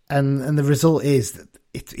 And the result is that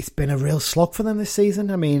it's been a real slog for them this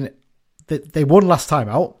season. I mean, they won last time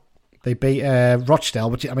out. They beat Rochdale,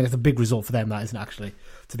 which, I mean, it's a big result for them, that isn't actually,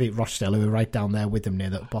 to beat Rochdale, who were right down there with them near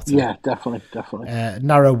the bottom. Yeah, definitely.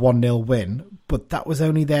 Narrow 1-0 win, but that was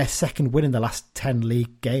only their second win in the last 10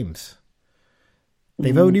 league games.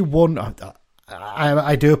 They've only won...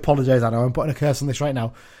 I do apologise, I know, I'm putting a curse on this right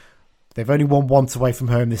now. They've only won once away from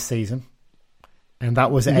home this season, and that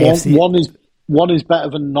was at AFC... One is better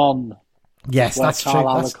than none. Yes, that's true.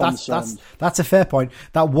 That's a fair point.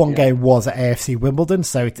 That one game was at AFC Wimbledon,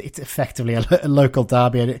 so it's effectively a local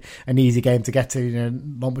derby and an easy game to get to.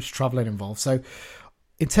 Not much travelling involved. So,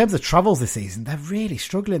 in terms of travels this season, they're really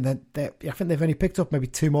struggling. I think they've only picked up maybe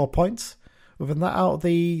 2 more points other than that out of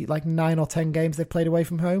the 9 or 10 games they've played away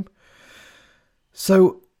from home.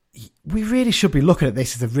 So, we really should be looking at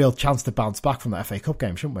this as a real chance to bounce back from that FA Cup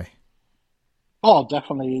game, shouldn't we? Oh,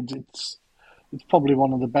 definitely. It's probably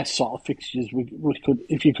one of the best sort of fixtures we could,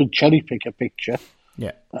 if you could cherry pick a picture.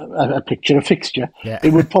 Yeah, a fixture. Yeah.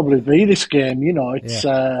 It would probably be this game. It's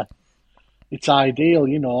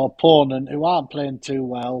ideal. Opponent who aren't playing too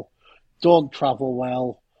well, don't travel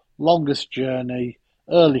well, longest journey,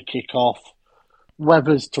 early kick-off.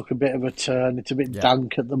 Weather's took a bit of a turn. It's a bit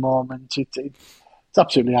dank at the moment. It's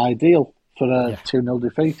absolutely ideal for a 2-0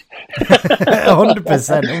 defeat.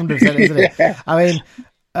 100%, isn't it? Yeah. I mean.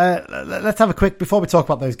 Let's have a quick, before we talk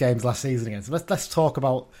about those games last season again, so let's talk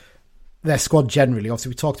about their squad generally. Obviously,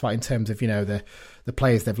 we talked about in terms of, the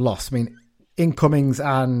players they've lost. I mean, incomings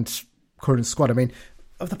and current squad. I mean,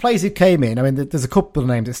 of the players who came in, I mean, there's a couple of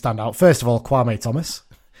names that stand out. First of all, Kwame Thomas,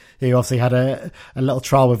 who obviously had a little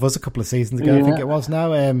trial with us a couple of seasons ago, I think it was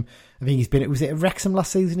now. I think he's been, was it Wrexham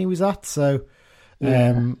last season he was at? So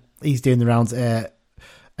he's doing the rounds.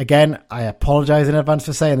 Again, I apologise in advance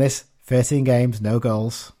for saying this. 13 games, no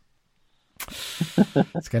goals.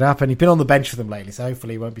 It's going to happen. He's been on the bench for them lately, so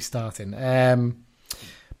hopefully he won't be starting. But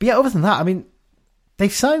yeah, other than that, I mean,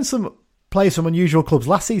 they've signed some players from unusual clubs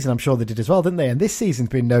last season. I'm sure they did as well, didn't they? And this season's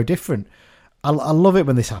been no different. I love it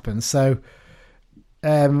when this happens. So,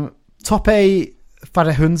 Tope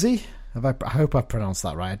Fadahunzi, I hope I've pronounced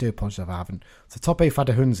that right. I do apologise if I haven't. So Tope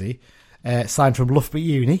Fadahunzi signed from Loughborough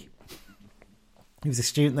Uni. He was a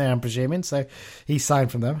student there, I'm presuming, so he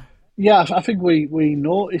signed from them. Yeah, I think we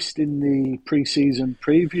noticed in the pre-season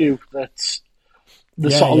preview that the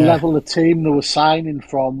sort of level of team they were signing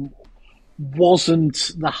from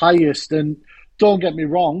wasn't the highest. And don't get me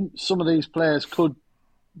wrong, some of these players could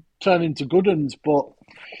turn into good ones, but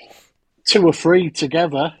 2 or 3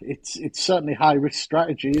 together, it's certainly high-risk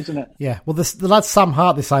strategy, isn't it? Yeah, well, the lad Sam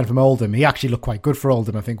Hart they signed from Oldham, he actually looked quite good for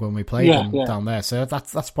Oldham, I think, when we played him down there. So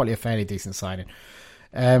that's probably a fairly decent signing.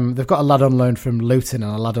 They've got a lad on loan from Luton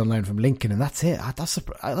and a lad on loan from Lincoln, and that's it.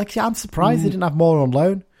 I'm surprised they didn't have more on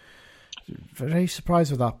loan. very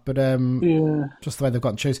surprised with that. But just the way they've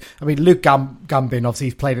gotten chosen. I mean, Luke Gambin, obviously,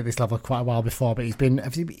 he's played at this level quite a while before, but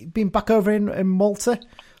has he been back over in Malta?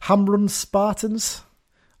 Hamrun Spartans.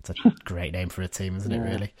 That's a great name for a team, isn't it,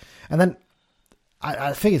 really? And then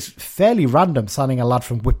I think it's fairly random signing a lad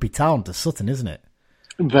from Whitby Town to Sutton, isn't it?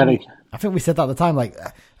 Very. I think we said that at the time, like,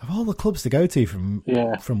 of all the clubs to go to from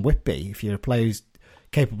Whitby, if you're a player who's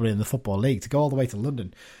capable in the Football League, to go all the way to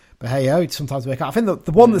London. But hey, it's sometimes work out. I think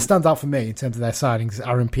the one that stands out for me in terms of their signings is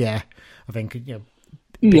Aaron Pierre. I think,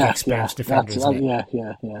 big experienced defender, isn't it?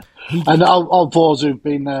 Yeah. And of those who've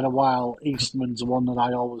been there a while, Eastman's the one that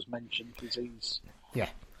I always mention because he's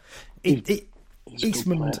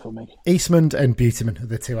Eastman and Beautyman are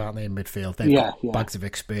the two, aren't they, in midfield? They've got bags of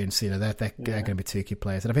experience. They're going to be two key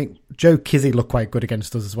players. And I think Joe Kizzy looked quite good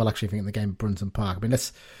against us as well, actually, I think, in the game at Brunton Park. I mean,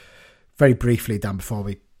 let's very briefly, Dan, before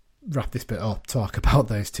we wrap this bit up, talk about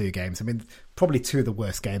those two games. I mean, probably two of the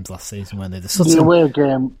worst games last season, weren't they?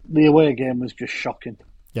 The away game was just shocking,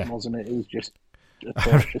 wasn't it? It was just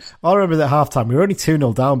atrocious. I remember that half time, we were only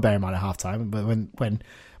 2-0 down, bear in mind, at half time, but when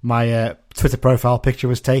my Twitter profile picture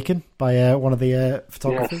was taken by one of the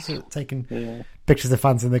photographers, taking pictures of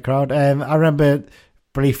fans in the crowd. I remember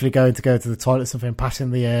briefly going to the toilet, something,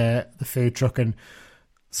 passing the food truck, and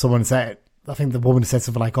someone said, I think the woman said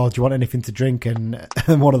something like, "Oh, do you want anything to drink?" And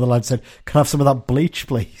one of the lads said, "Can I have some of that bleach,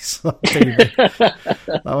 please?" That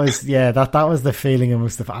was the feeling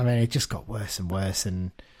amongst the. I mean, it just got worse and worse. And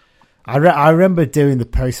I remember doing the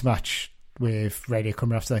post match with Radio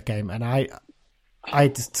coming after that game, and I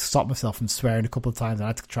just stopped myself from swearing a couple of times, and I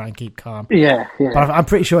had to try and keep calm. Yeah. But I'm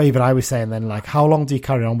pretty sure even I was saying then, like, how long do you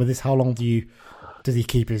carry on with this? How long does he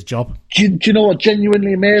keep his job? Do you know what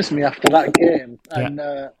genuinely amazed me after that game? And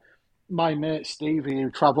my mate Stevie,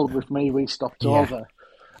 who travelled with me, we stopped over.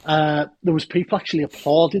 There was people actually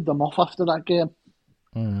applauded them off after that game.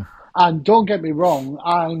 And don't get me wrong,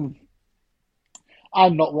 I'm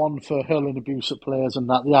not one for hurling abuse at players and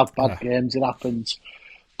that. They have bad games, it happens.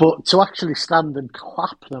 But to actually stand and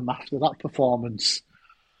clap them after that performance,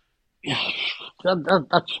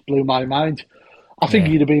 that just blew my mind. I think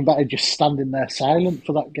you'd have been better just standing there silent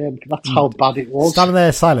for that game, because that's how bad it was. Standing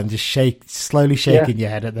there silent, just slowly shaking your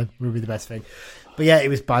head at them would be the best thing. But yeah, it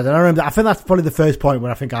was bad. And I think that's probably the first point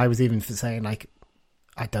where I think I was even saying, like,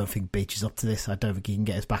 I don't think Beach is up to this. I don't think he can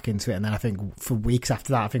get us back into it. And then I think for weeks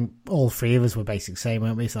after that, I think all three of us were basically saying,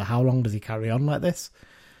 weren't we? So how long does he carry on like this?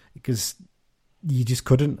 Because you just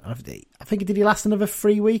couldn't. I think, did he last another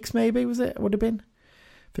 3 weeks maybe, was it? Would have been?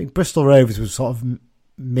 I think Bristol Rovers was sort of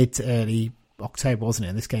mid to early October, wasn't it?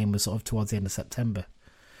 And this game was sort of towards the end of September.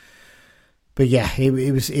 But yeah,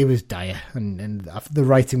 it was dire, and the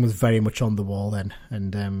writing was very much on the wall then.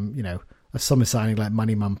 And a summer signing like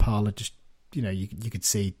Manny Mampala, just you could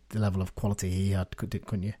see the level of quality he had,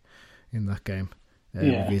 couldn't you, in that game?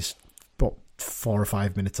 With his 4 or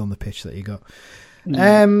 5 minutes on the pitch that he got.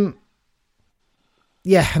 And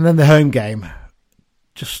then the home game,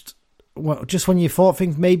 just when you thought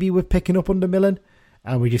things maybe were picking up under Millen,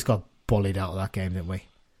 and we just got bullied out of that game, didn't we?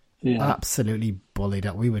 Yeah. Absolutely bullied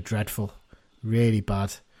out. We were dreadful. Really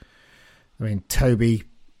bad. I mean, Toby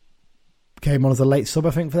came on as a late sub,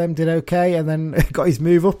 I think, for them, did okay, and then got his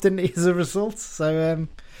move up, didn't he, as a result? So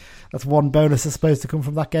that's one bonus, I suppose, to come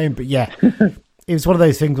from that game. But yeah, it was one of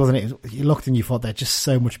those things, wasn't it? You looked and you thought they're just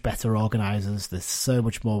so much better organisers. They're so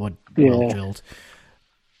much more well-drilled.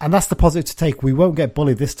 And that's the positive to take. We won't get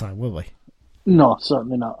bullied this time, will we? No,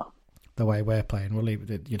 certainly not. The way we're playing. We'll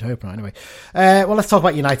leave it, you'd hope not, anyway. Well, let's talk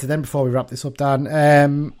about United then before we wrap this up,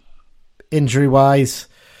 Dan. Injury-wise,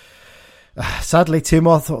 sadly, 2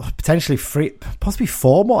 more, potentially 3, possibly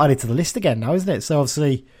 4 more added to the list again now, isn't it? So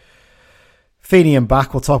obviously, Feeney and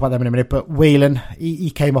back, we'll talk about them in a minute, but Whelan, he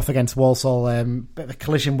came off against Walsall, bit of a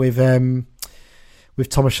collision with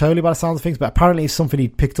Thomas Holy by the sound of things, but apparently it's something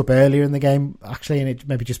he'd picked up earlier in the game, actually, and it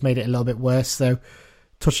maybe just made it a little bit worse. So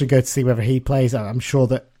touch and go to see whether he plays. I'm sure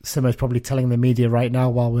that Simo's probably telling the media right now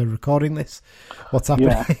while we're recording this what's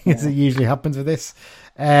happening, as it usually happens with this.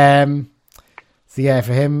 So yeah,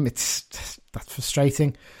 for him, that's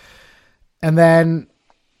frustrating. And then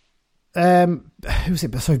who's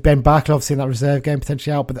it? So Ben Barkley, obviously in that reserve game,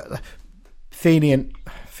 potentially out. But Feeney and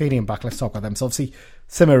Barkley, let's talk about them. So obviously,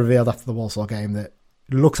 Simo revealed after the Walsall game that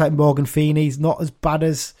it looks like Morgan Feeney's not as bad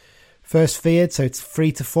as first feared. So it's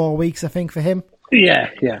 3 to 4 weeks, I think, for him. Yeah.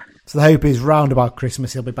 So the hope is round about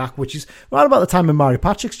Christmas he'll be back, which is right about the time when Mari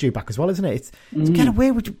Patrick's due back as well, isn't it? It's kind of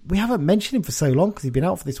weird. We haven't mentioned him for so long because he's been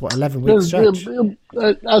out for this 11-week stretch.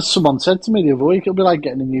 As someone said to me the other week, it'll be like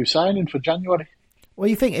getting a new signing for January. Well,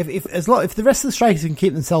 you think if the rest of the strikers can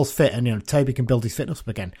keep themselves fit, and Toby can build his fitness up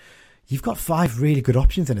again, you've got 5 really good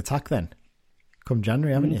options in attack then. come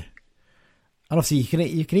January, haven't you? And obviously,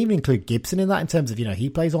 you can even include Gibson in that in terms of, he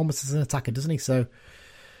plays almost as an attacker, doesn't he? So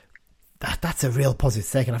that's a real positive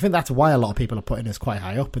take. And I think that's why a lot of people are putting us quite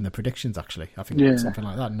high up in the predictions, actually. I think something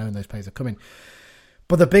like that, knowing those players are coming.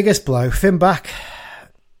 But the biggest blow, Finn back,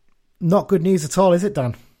 not good news at all, is it,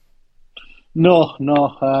 Dan? No.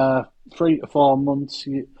 3 to 4 months.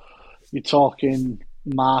 You're talking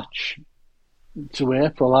March to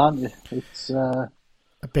April, aren't you? It's a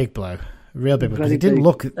big blow. Real big, because it didn't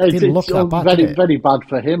look that bad. Very, very bad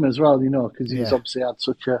for him as well, because he's obviously had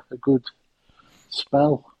such a good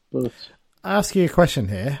spell. But I'll ask you a question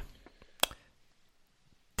here.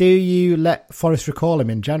 Do you let Forrest recall him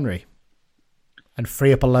in January and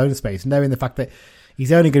free up a loan space, knowing the fact that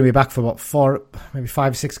he's only going to be back for 4, maybe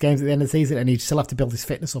 5 or 6 games at the end of the season, and he'd still have to build his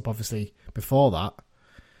fitness up, obviously, before that?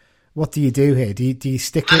 What do you do here? Do you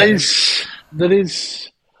stick with it? There is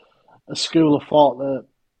a school of thought that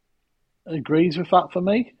agrees with that for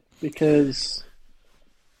me, because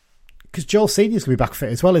Joel Senior's going to be back fit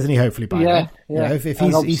as well, isn't he? Hopefully by then. Yeah. If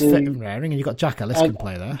he's fit and raring, and you've got Jack Ellis can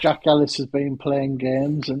play there. Jack Ellis has been playing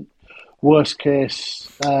games, and worst case,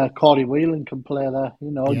 Corey Whelan can play there.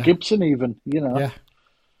 Gibson even. Yeah.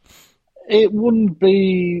 It wouldn't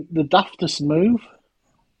be the daftest move.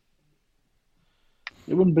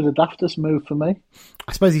 It wouldn't be the daftest move for me.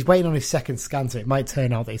 I suppose he's waiting on his second scan, so it might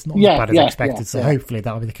turn out that it's not as bad as expected. So hopefully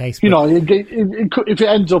that'll be the case. But, if it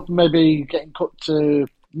ends up maybe getting cut to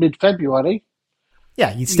mid-February,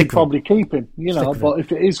 you'd probably keep him. But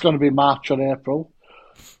if it is going to be March or April,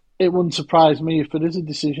 it wouldn't surprise me if there is a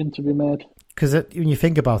decision to be made. Because when you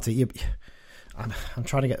think about it, I'm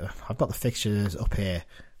trying to get. I've got the fixtures up here.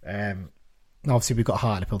 Obviously, we've got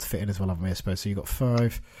Hartlepool to fit in as well, haven't we? I suppose so. You've got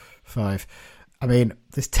 5. I mean,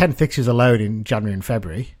 there's 10 fixtures alone in January and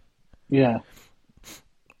February. Yeah.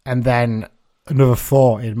 And then another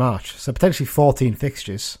 4 in March. So potentially 14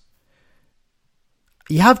 fixtures.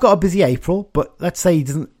 You have got a busy April, but let's say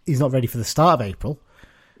he's not ready for the start of April.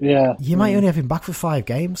 Yeah. You might only have him back for 5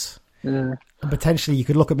 games. Yeah. And potentially you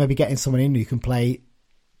could look at maybe getting someone in who can play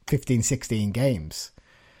 15, 16 games.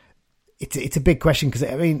 It's a big question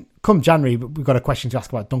because, come January, we've got a question to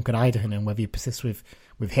ask about Duncan Idahan and whether you persist with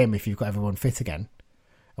him if you've got everyone fit again,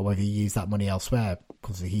 or whether you use that money elsewhere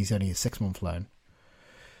because he's only a 6-month loan.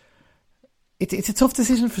 It's a tough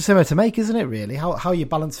decision for Simo to make, isn't it, really? How you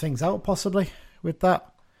balance things out, possibly, with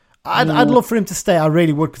that. I'd love for him to stay, I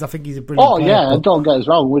really would, because I think he's a brilliant player. Oh, yeah, don't get us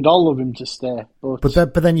wrong, we'd all love him to stay.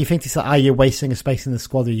 But then you think, you're wasting a space in the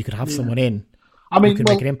squad where you could have someone in who can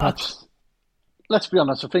make an impact. Let's be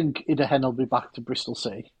honest, I think Idahan will be back to Bristol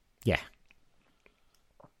City. Yeah.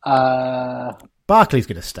 Barkley's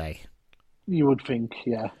going to stay. You would think,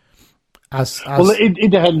 yeah. Well,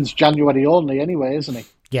 Idahan's January only anyway, isn't he?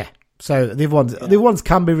 Yeah. So the other ones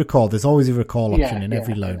can be recalled. There's always a recall option in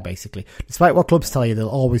every loan, basically. Despite what clubs tell you,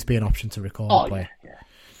 there'll always be an option to recall a player.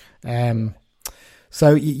 Yeah.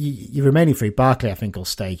 So you're remaining free. Barkley, I think, will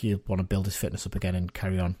stay. You want to build his fitness up again and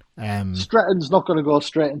carry on. Stretton's not going to go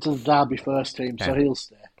straight into the Derby first team, so he'll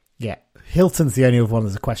stay. Yeah. Hilton's the only other one.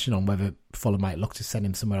 There's a question on whether Fulham might look to send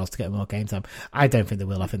him somewhere else to get more game time. I don't think they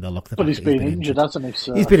will. I think they'll look. But he's been injured, hasn't he?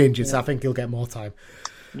 So, he's been injured, so I think he'll get more time.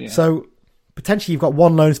 Yeah. So potentially you've got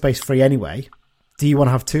 1 loan space free anyway. Do you want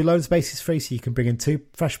to have 2 loan spaces free so you can bring in 2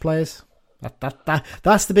 fresh players?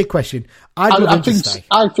 That's the big question.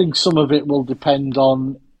 I think some of it will depend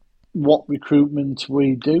on what recruitment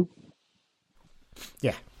we do.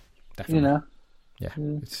 Yeah, definitely. Yeah,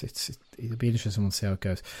 it'll be interesting to see how it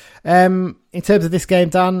goes. In terms of this game,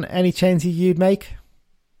 Dan, any changes you'd make?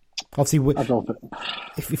 Obviously, I don't think.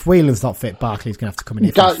 If Whelan's not fit, Barkley's going to have to come in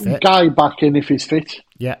if he's fit. Guy back in if he's fit.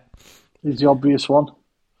 Yeah, is the obvious one.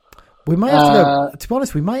 We might have to go. To be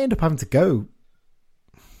honest, we might end up having to go.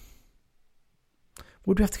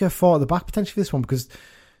 Would we have to go 4 at the back potentially for this one? Because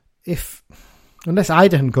unless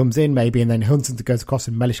Idahan comes in maybe and then Huntington goes across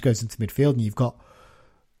and Mellish goes into midfield and you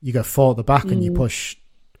go 4 at the back and you push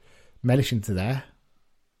Mellish into there.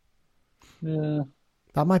 Yeah.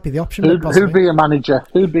 That might be the option. Who'd be a manager?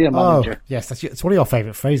 Oh, yes, it's one of your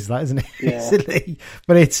favourite phrases, that, isn't it? Yeah.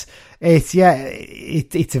 But it's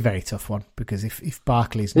a very tough one because if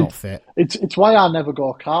Barkley's not fit, it's why I never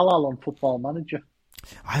go Carlisle on Football Manager.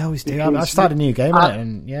 I always do. I start a new game on it,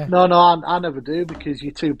 and No, I never do because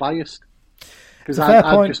you're too biased. Because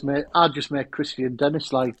I just make Christian Dennis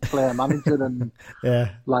player manager and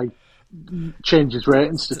change his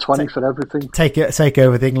ratings to 20 for everything. Take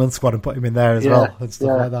over the England squad and put him in there as well and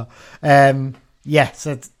stuff like that.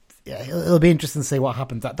 So it'll be interesting to see what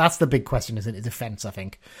happens. That's the big question, isn't it? Defence, I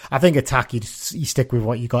think. Attack, you stick with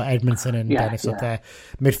what you got. Edmondson and Dennis up there.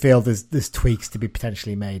 Midfield, there's tweaks to be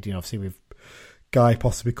potentially made. Obviously with Guy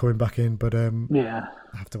possibly coming back in, but I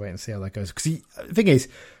have to wait and see how that goes. Because the thing is,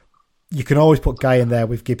 you can always put Guy in there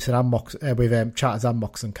with Gibson and with Charters and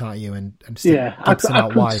Moxon, can't you? And stick Gibson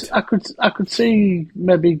out wide. I could see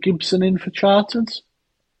maybe Gibson in for Charters.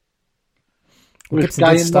 Well, Gibson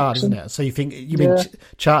did start, isn't it? So you mean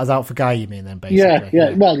Charters out for Guy? You mean then basically? Yeah.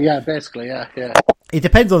 Well, basically, yeah. It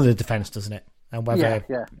depends on the defence, doesn't it? And whether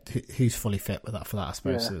who's fully fit for that, I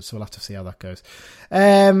suppose. Yeah. So we'll have to see how that goes.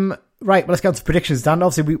 Right, well, let's get on to predictions, Dan.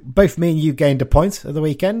 Obviously, both me and you gained a point at the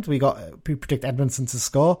weekend. We predict Edmondson to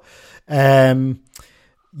score.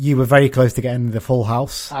 You were very close to getting the full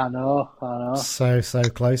house. I know. So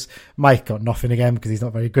close. Mike got nothing again because he's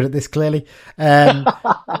not very good at this, clearly. I'm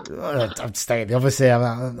staying. Obviously,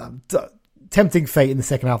 I'm tempting fate in the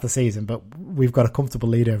second half of the season, but we've got a comfortable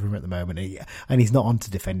lead over him at the moment, and he's not on to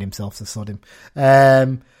defend himself, so sod him.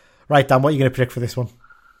 Right, Dan, what are you going to predict for this one?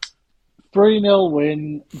 3-0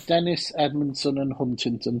 win, Dennis, Edmondson and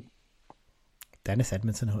Huntington. Dennis,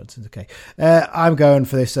 Edmondson, Huntington, okay. I'm going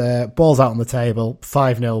for this balls out on the table,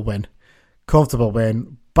 5-0 win. Comfortable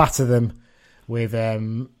win, batter them with, I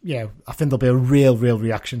think there'll be a real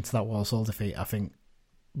reaction to that Walsall defeat. I think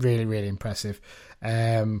really, really impressive.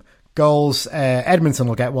 Goals, Edmondson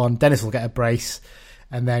will get one, Dennis will get a brace,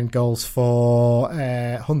 and then goals for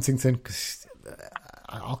Huntington, because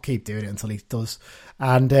I'll keep doing it until he does.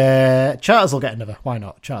 And Charters will get another. Why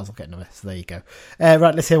not? Charters will get another. So there you go.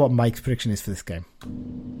 Right, let's hear what Mike's prediction is for this game.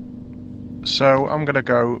 So I'm going to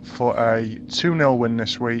go for a 2-0 win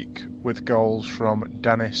this week with goals from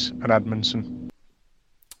Dennis and Edmondson.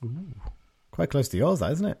 Ooh, quite close to yours,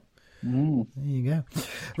 that, isn't it? There you go.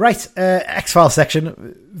 Right, X-File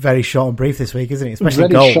section. Very short and brief this week, isn't it? Especially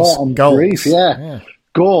very goals. Short and brief, yeah.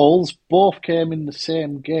 Goals both came in the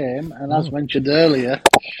same game, and as mentioned earlier,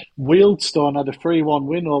 Wealdstone had a 3-1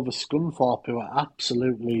 win over Scunthorpe, who are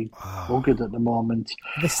absolutely buggered at the moment.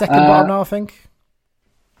 The second bottom now, I think.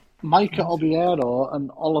 Micah Obiero and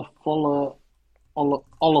Olafella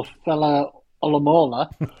Olamola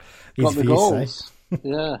got the goals.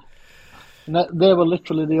 Yeah. And they were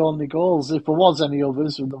literally the only goals. If there was any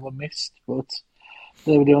others, they were missed, but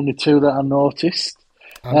they were the only two that I noticed.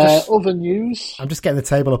 Other news. I'm just getting the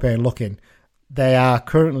table up here and looking. They are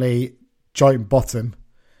currently joint bottom.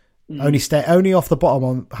 Only off the bottom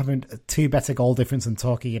on having 2 better goal difference than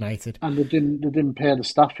Torquay United. And they didn't pay the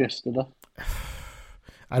staff yesterday.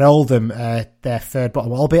 And Oldham, they're third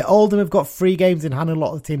bottom. Albeit Oldham have got 3 games in hand and a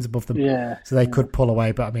lot of the teams above them. Yeah. So they could pull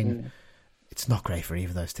away. But I mean, it's not great for either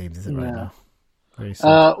of those teams, is it, right now? Very sad.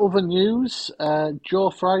 Other news,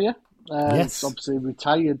 Joe Fryer. He's obviously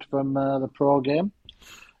retired from the pro game.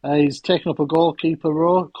 He's taken up a goalkeeper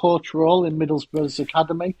coach role in Middlesbrough's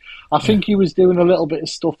academy. I think he was doing a little bit of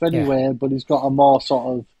stuff anyway, but he's got a more sort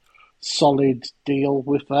of solid deal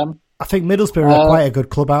with them. I think Middlesbrough are quite a good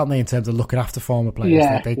club, aren't they, in terms of looking after former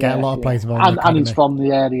players? They get a lot of players involved in the academy. And he's from the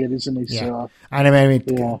area, isn't he? Yeah. So, and I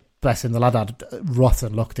mean, bless him, the lad had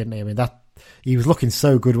rotten luck, didn't he? I mean, he was looking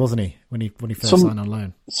so good, wasn't he, when he first signed on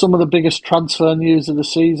loan? Some of the biggest transfer news of the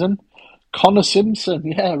season. Connor Simpson,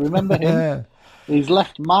 remember him? He's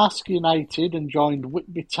left Marsk United and joined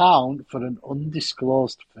Whitby Town for an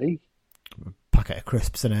undisclosed fee. A packet of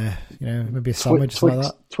crisps and maybe a sandwich like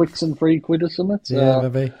that. Twix and £3 or something. Yeah,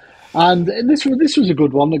 maybe. And this was a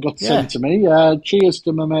good one that got sent to me. Cheers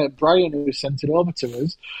to my mate Brian who sent it over to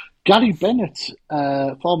us. Gary Bennett,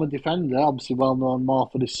 former defender, obviously well known more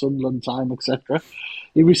for his Sunderland time, etc.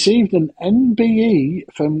 He received an NBE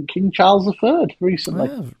from King Charles III recently.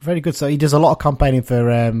 Yeah, very good. So he does a lot of campaigning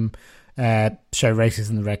for show races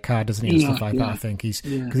and the red card, doesn't he? And stuff like that. I think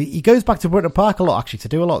because he goes back to Britton Park a lot, actually, to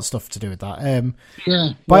do a lot of stuff to do with that.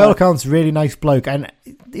 By all accounts, really nice bloke, and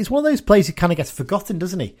it's one of those players who kind of gets forgotten,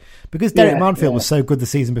 doesn't he? Because Derek Manfield was so good the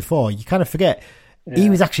season before, you kind of forget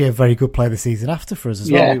he was actually a very good player the season after for us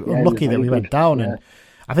as well. Unlucky that we went down, and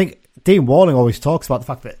I think Dean Walling always talks about the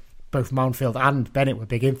fact that both Mountfield and Bennett were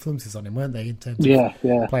big influences on him, weren't they, in terms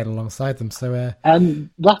of playing alongside them? So, and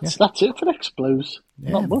that's it for X Blues.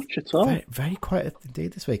 Not much at all. Very, very quiet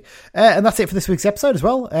indeed this week. And that's it for this week's episode as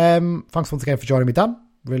well. Thanks once again for joining me, Dan.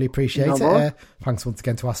 Really appreciate it. Thanks once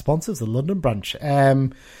again to our sponsors, the London branch.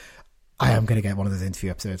 I am going to get one of those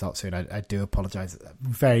interview episodes out soon. I do apologise.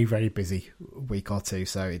 Very, very busy week or two,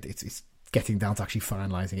 so it's getting down to actually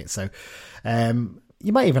finalising it. So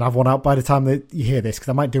you might even have one out by the time that you hear this, because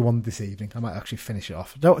I might do one this evening. I might actually finish it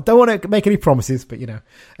off. Don't want to make any promises, but in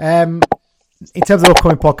terms of the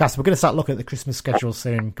upcoming podcast, we're going to start looking at the Christmas schedule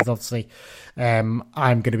soon, because obviously I'm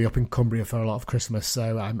going to be up in Cumbria for a lot of Christmas,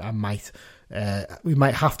 so we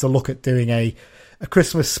might have to look at doing a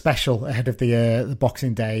Christmas special ahead of the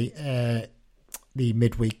Boxing Day the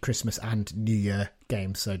midweek Christmas and New Year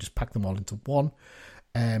games, so just pack them all into one.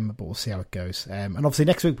 But we'll see how it goes. And obviously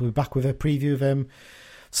next week we'll be back with a preview of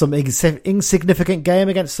some insignificant game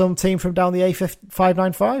against some team from down the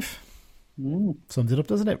A595. Sums it up,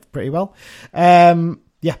 doesn't it? Pretty well.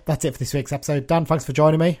 Yeah, that's it for this week's episode. Dan, thanks for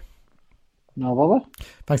joining me. No bother.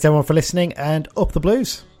 Thanks everyone for listening, and up the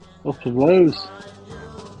Blues. Up the Blues.